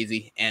I'm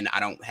lazy and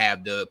I don't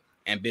have the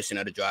ambition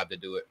or the drive to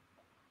do it.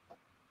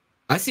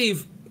 I see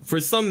for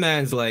some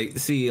mans, like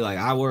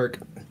I work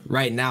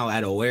right now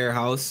at a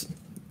warehouse,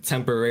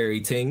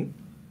 temporary thing.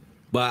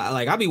 But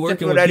like I be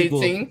working with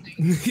people. I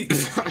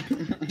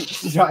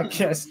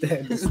can't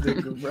stand this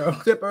nigga, bro.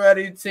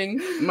 Temporary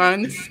thing,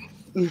 man.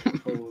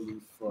 Holy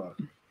fuck.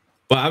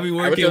 But I be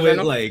working with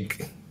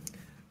like,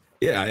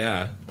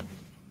 yeah.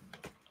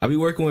 I be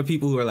working with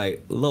people who are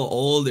like a little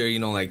older,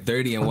 like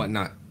 30 and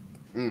whatnot.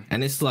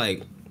 And it's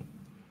like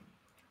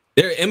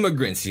they're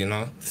immigrants,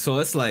 So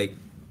it's like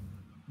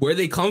where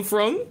they come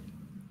from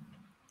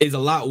is a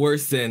lot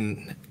worse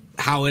than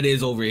how it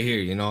is over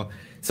here,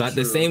 So at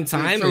the same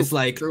time, it's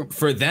like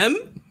for them,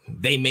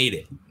 they made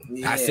it.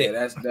 That's it.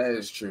 That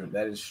is true.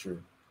 That is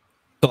true.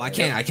 So I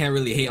can't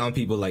really hate on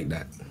people like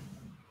that.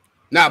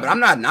 Nah, but I'm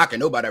not knocking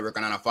nobody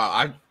working on a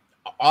file.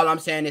 All I'm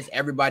saying is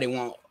everybody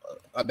want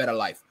a better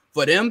life.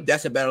 For them,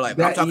 that's a better life.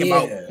 I'm talking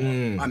about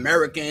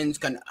Americans.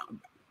 I'm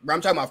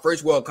talking about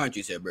first world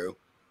countries here, bro.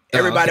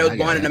 Everybody was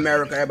born in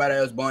America. Everybody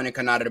was born in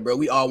Canada, bro.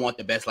 We all want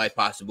the best life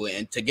possible.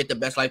 And to get the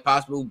best life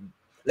possible,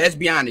 let's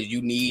be honest,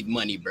 you need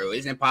money, bro.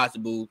 It's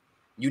impossible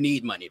You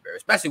need money, bro.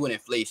 Especially with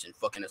inflation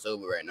fucking us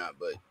over right now.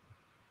 But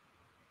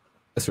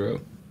that's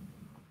real.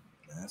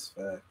 That's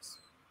facts.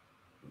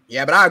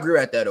 Yeah, but I agree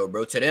with that though,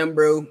 bro. To them,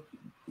 bro,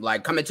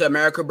 like coming to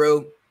America,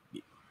 bro,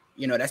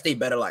 you know, that's their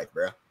better life,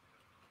 bro.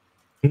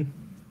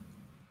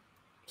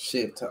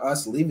 Shit, to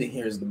us, leaving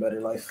here is the better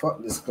life.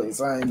 Fuck this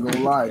place. I ain't gonna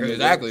lie.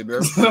 Exactly, bro.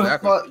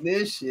 Exactly. Fuck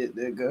this shit,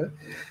 nigga.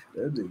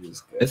 That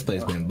nigga's good. This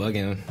place been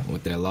bugging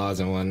with their laws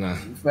and whatnot.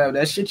 Fam,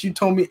 that shit you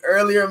told me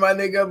earlier, my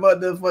nigga, about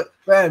the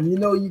fam. You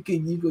know you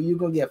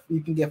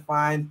can get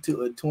fined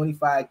to a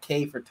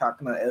 $25K for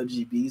talking on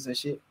LGBs and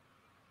shit.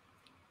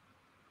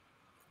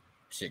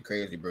 Shit,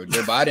 crazy, bro.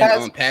 Joe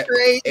Biden on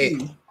crazy. Hey,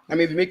 I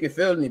mean, if you make me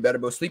feel any better,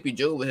 bro, Sleepy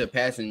Joe over here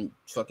passing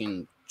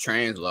fucking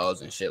trans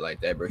laws and shit like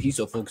that, bro. He's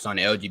so focused on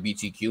the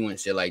LGBTQ and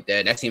shit like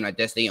that. That seems like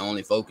that's their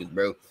only focus,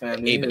 bro.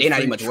 But they're not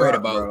even much worried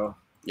about. Bro.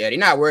 Yeah, they're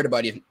not worried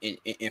about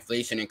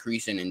inflation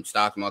increasing and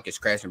stock markets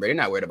crashing, bro. They're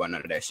not worried about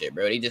none of that shit,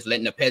 bro. They just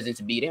letting the peasants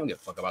be. They don't give a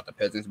fuck about the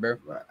peasants, bro.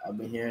 Right. I've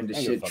been hearing the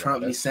shit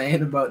Trump be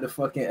saying about the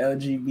fucking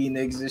LGBT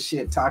niggas and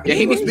shit. Yeah,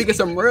 he be speaking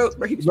some real,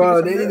 bro.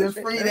 Bro, they need to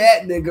free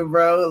that nigga,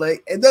 bro.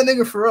 Like, is that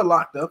nigga for real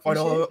locked up?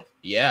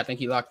 Yeah, I think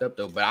he locked up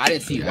though, but I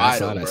didn't see why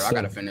though, bro. I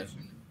gotta finish.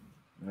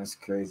 That's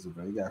crazy,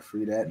 bro. You gotta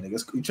free that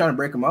nigga. You trying to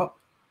break him up?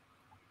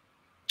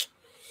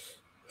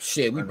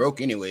 Shit, we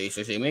broke anyway,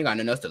 so shit, we ain't got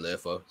nothing else to live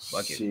for.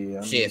 Fuck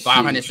it. Shit,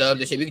 500 subs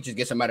and shit. We could just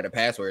get somebody the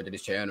password to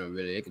this channel.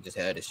 Really, they could just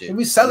have this shit. Can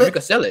we sell it? We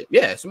could sell it.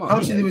 Yeah, small. How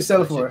much did we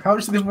sell it for? How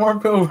much did this warm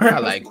pill worth?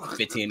 Like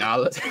 $15.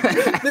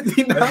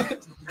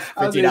 $15.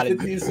 I was like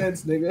 15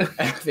 cents, nigga.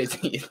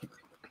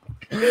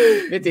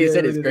 15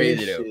 cents is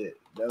crazy though.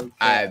 All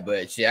right,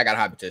 but shit, I gotta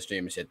hop into the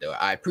stream and shit though.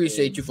 I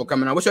appreciate you for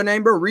coming on. What's your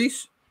name, bro?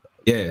 Reese?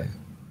 Yeah.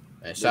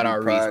 And shout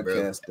out Reese,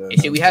 bro.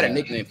 And shit, we had a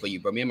nickname for you,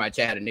 bro. Me and my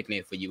chat had a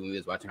nickname for you when we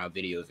was watching our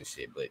videos and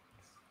shit, but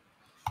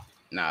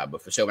nah,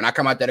 but for sure. When I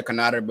come out there to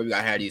Canada, bro, we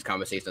gotta have these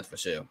conversations for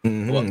sure.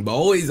 Mm-hmm. But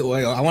always,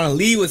 I want to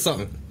lead with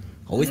something.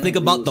 Always think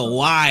about the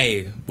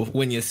why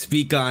when you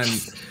speak on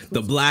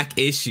the black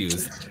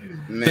issues.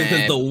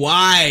 Because the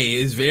why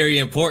is very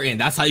important.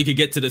 That's how you can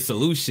get to the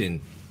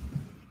solution.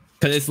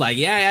 Because it's like,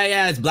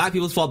 yeah, it's black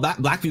people's fault,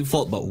 black people's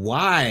fault, but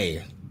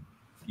why?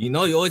 You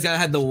know, you always gotta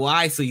have the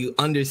why so you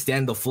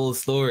understand the full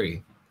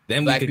story.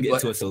 Then we can get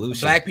to a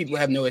solution. Black people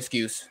have no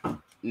excuse.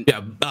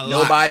 Yeah,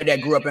 nobody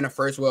that grew up in a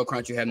first world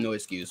country have no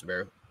excuse,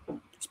 bro.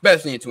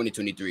 Especially in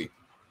 2023.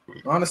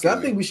 Honestly,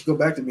 I think we should go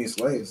back to being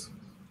slaves.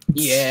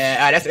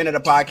 Yeah, that's the end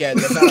of the podcast.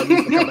 That's how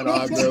we for coming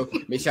on, bro.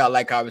 Make sure y'all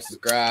like, comment,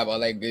 subscribe, all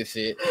that good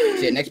shit.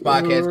 Shit, next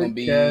podcast gonna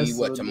be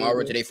what,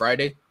 tomorrow? Today,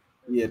 Friday?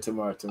 Yeah,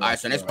 tomorrow. All right,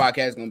 so next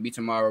podcast is gonna be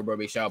tomorrow, bro.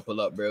 Make sure y'all pull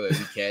up, bro. And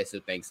we cast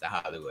it thanks to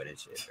Hollywood and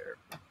shit,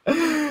 bro.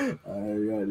 All right,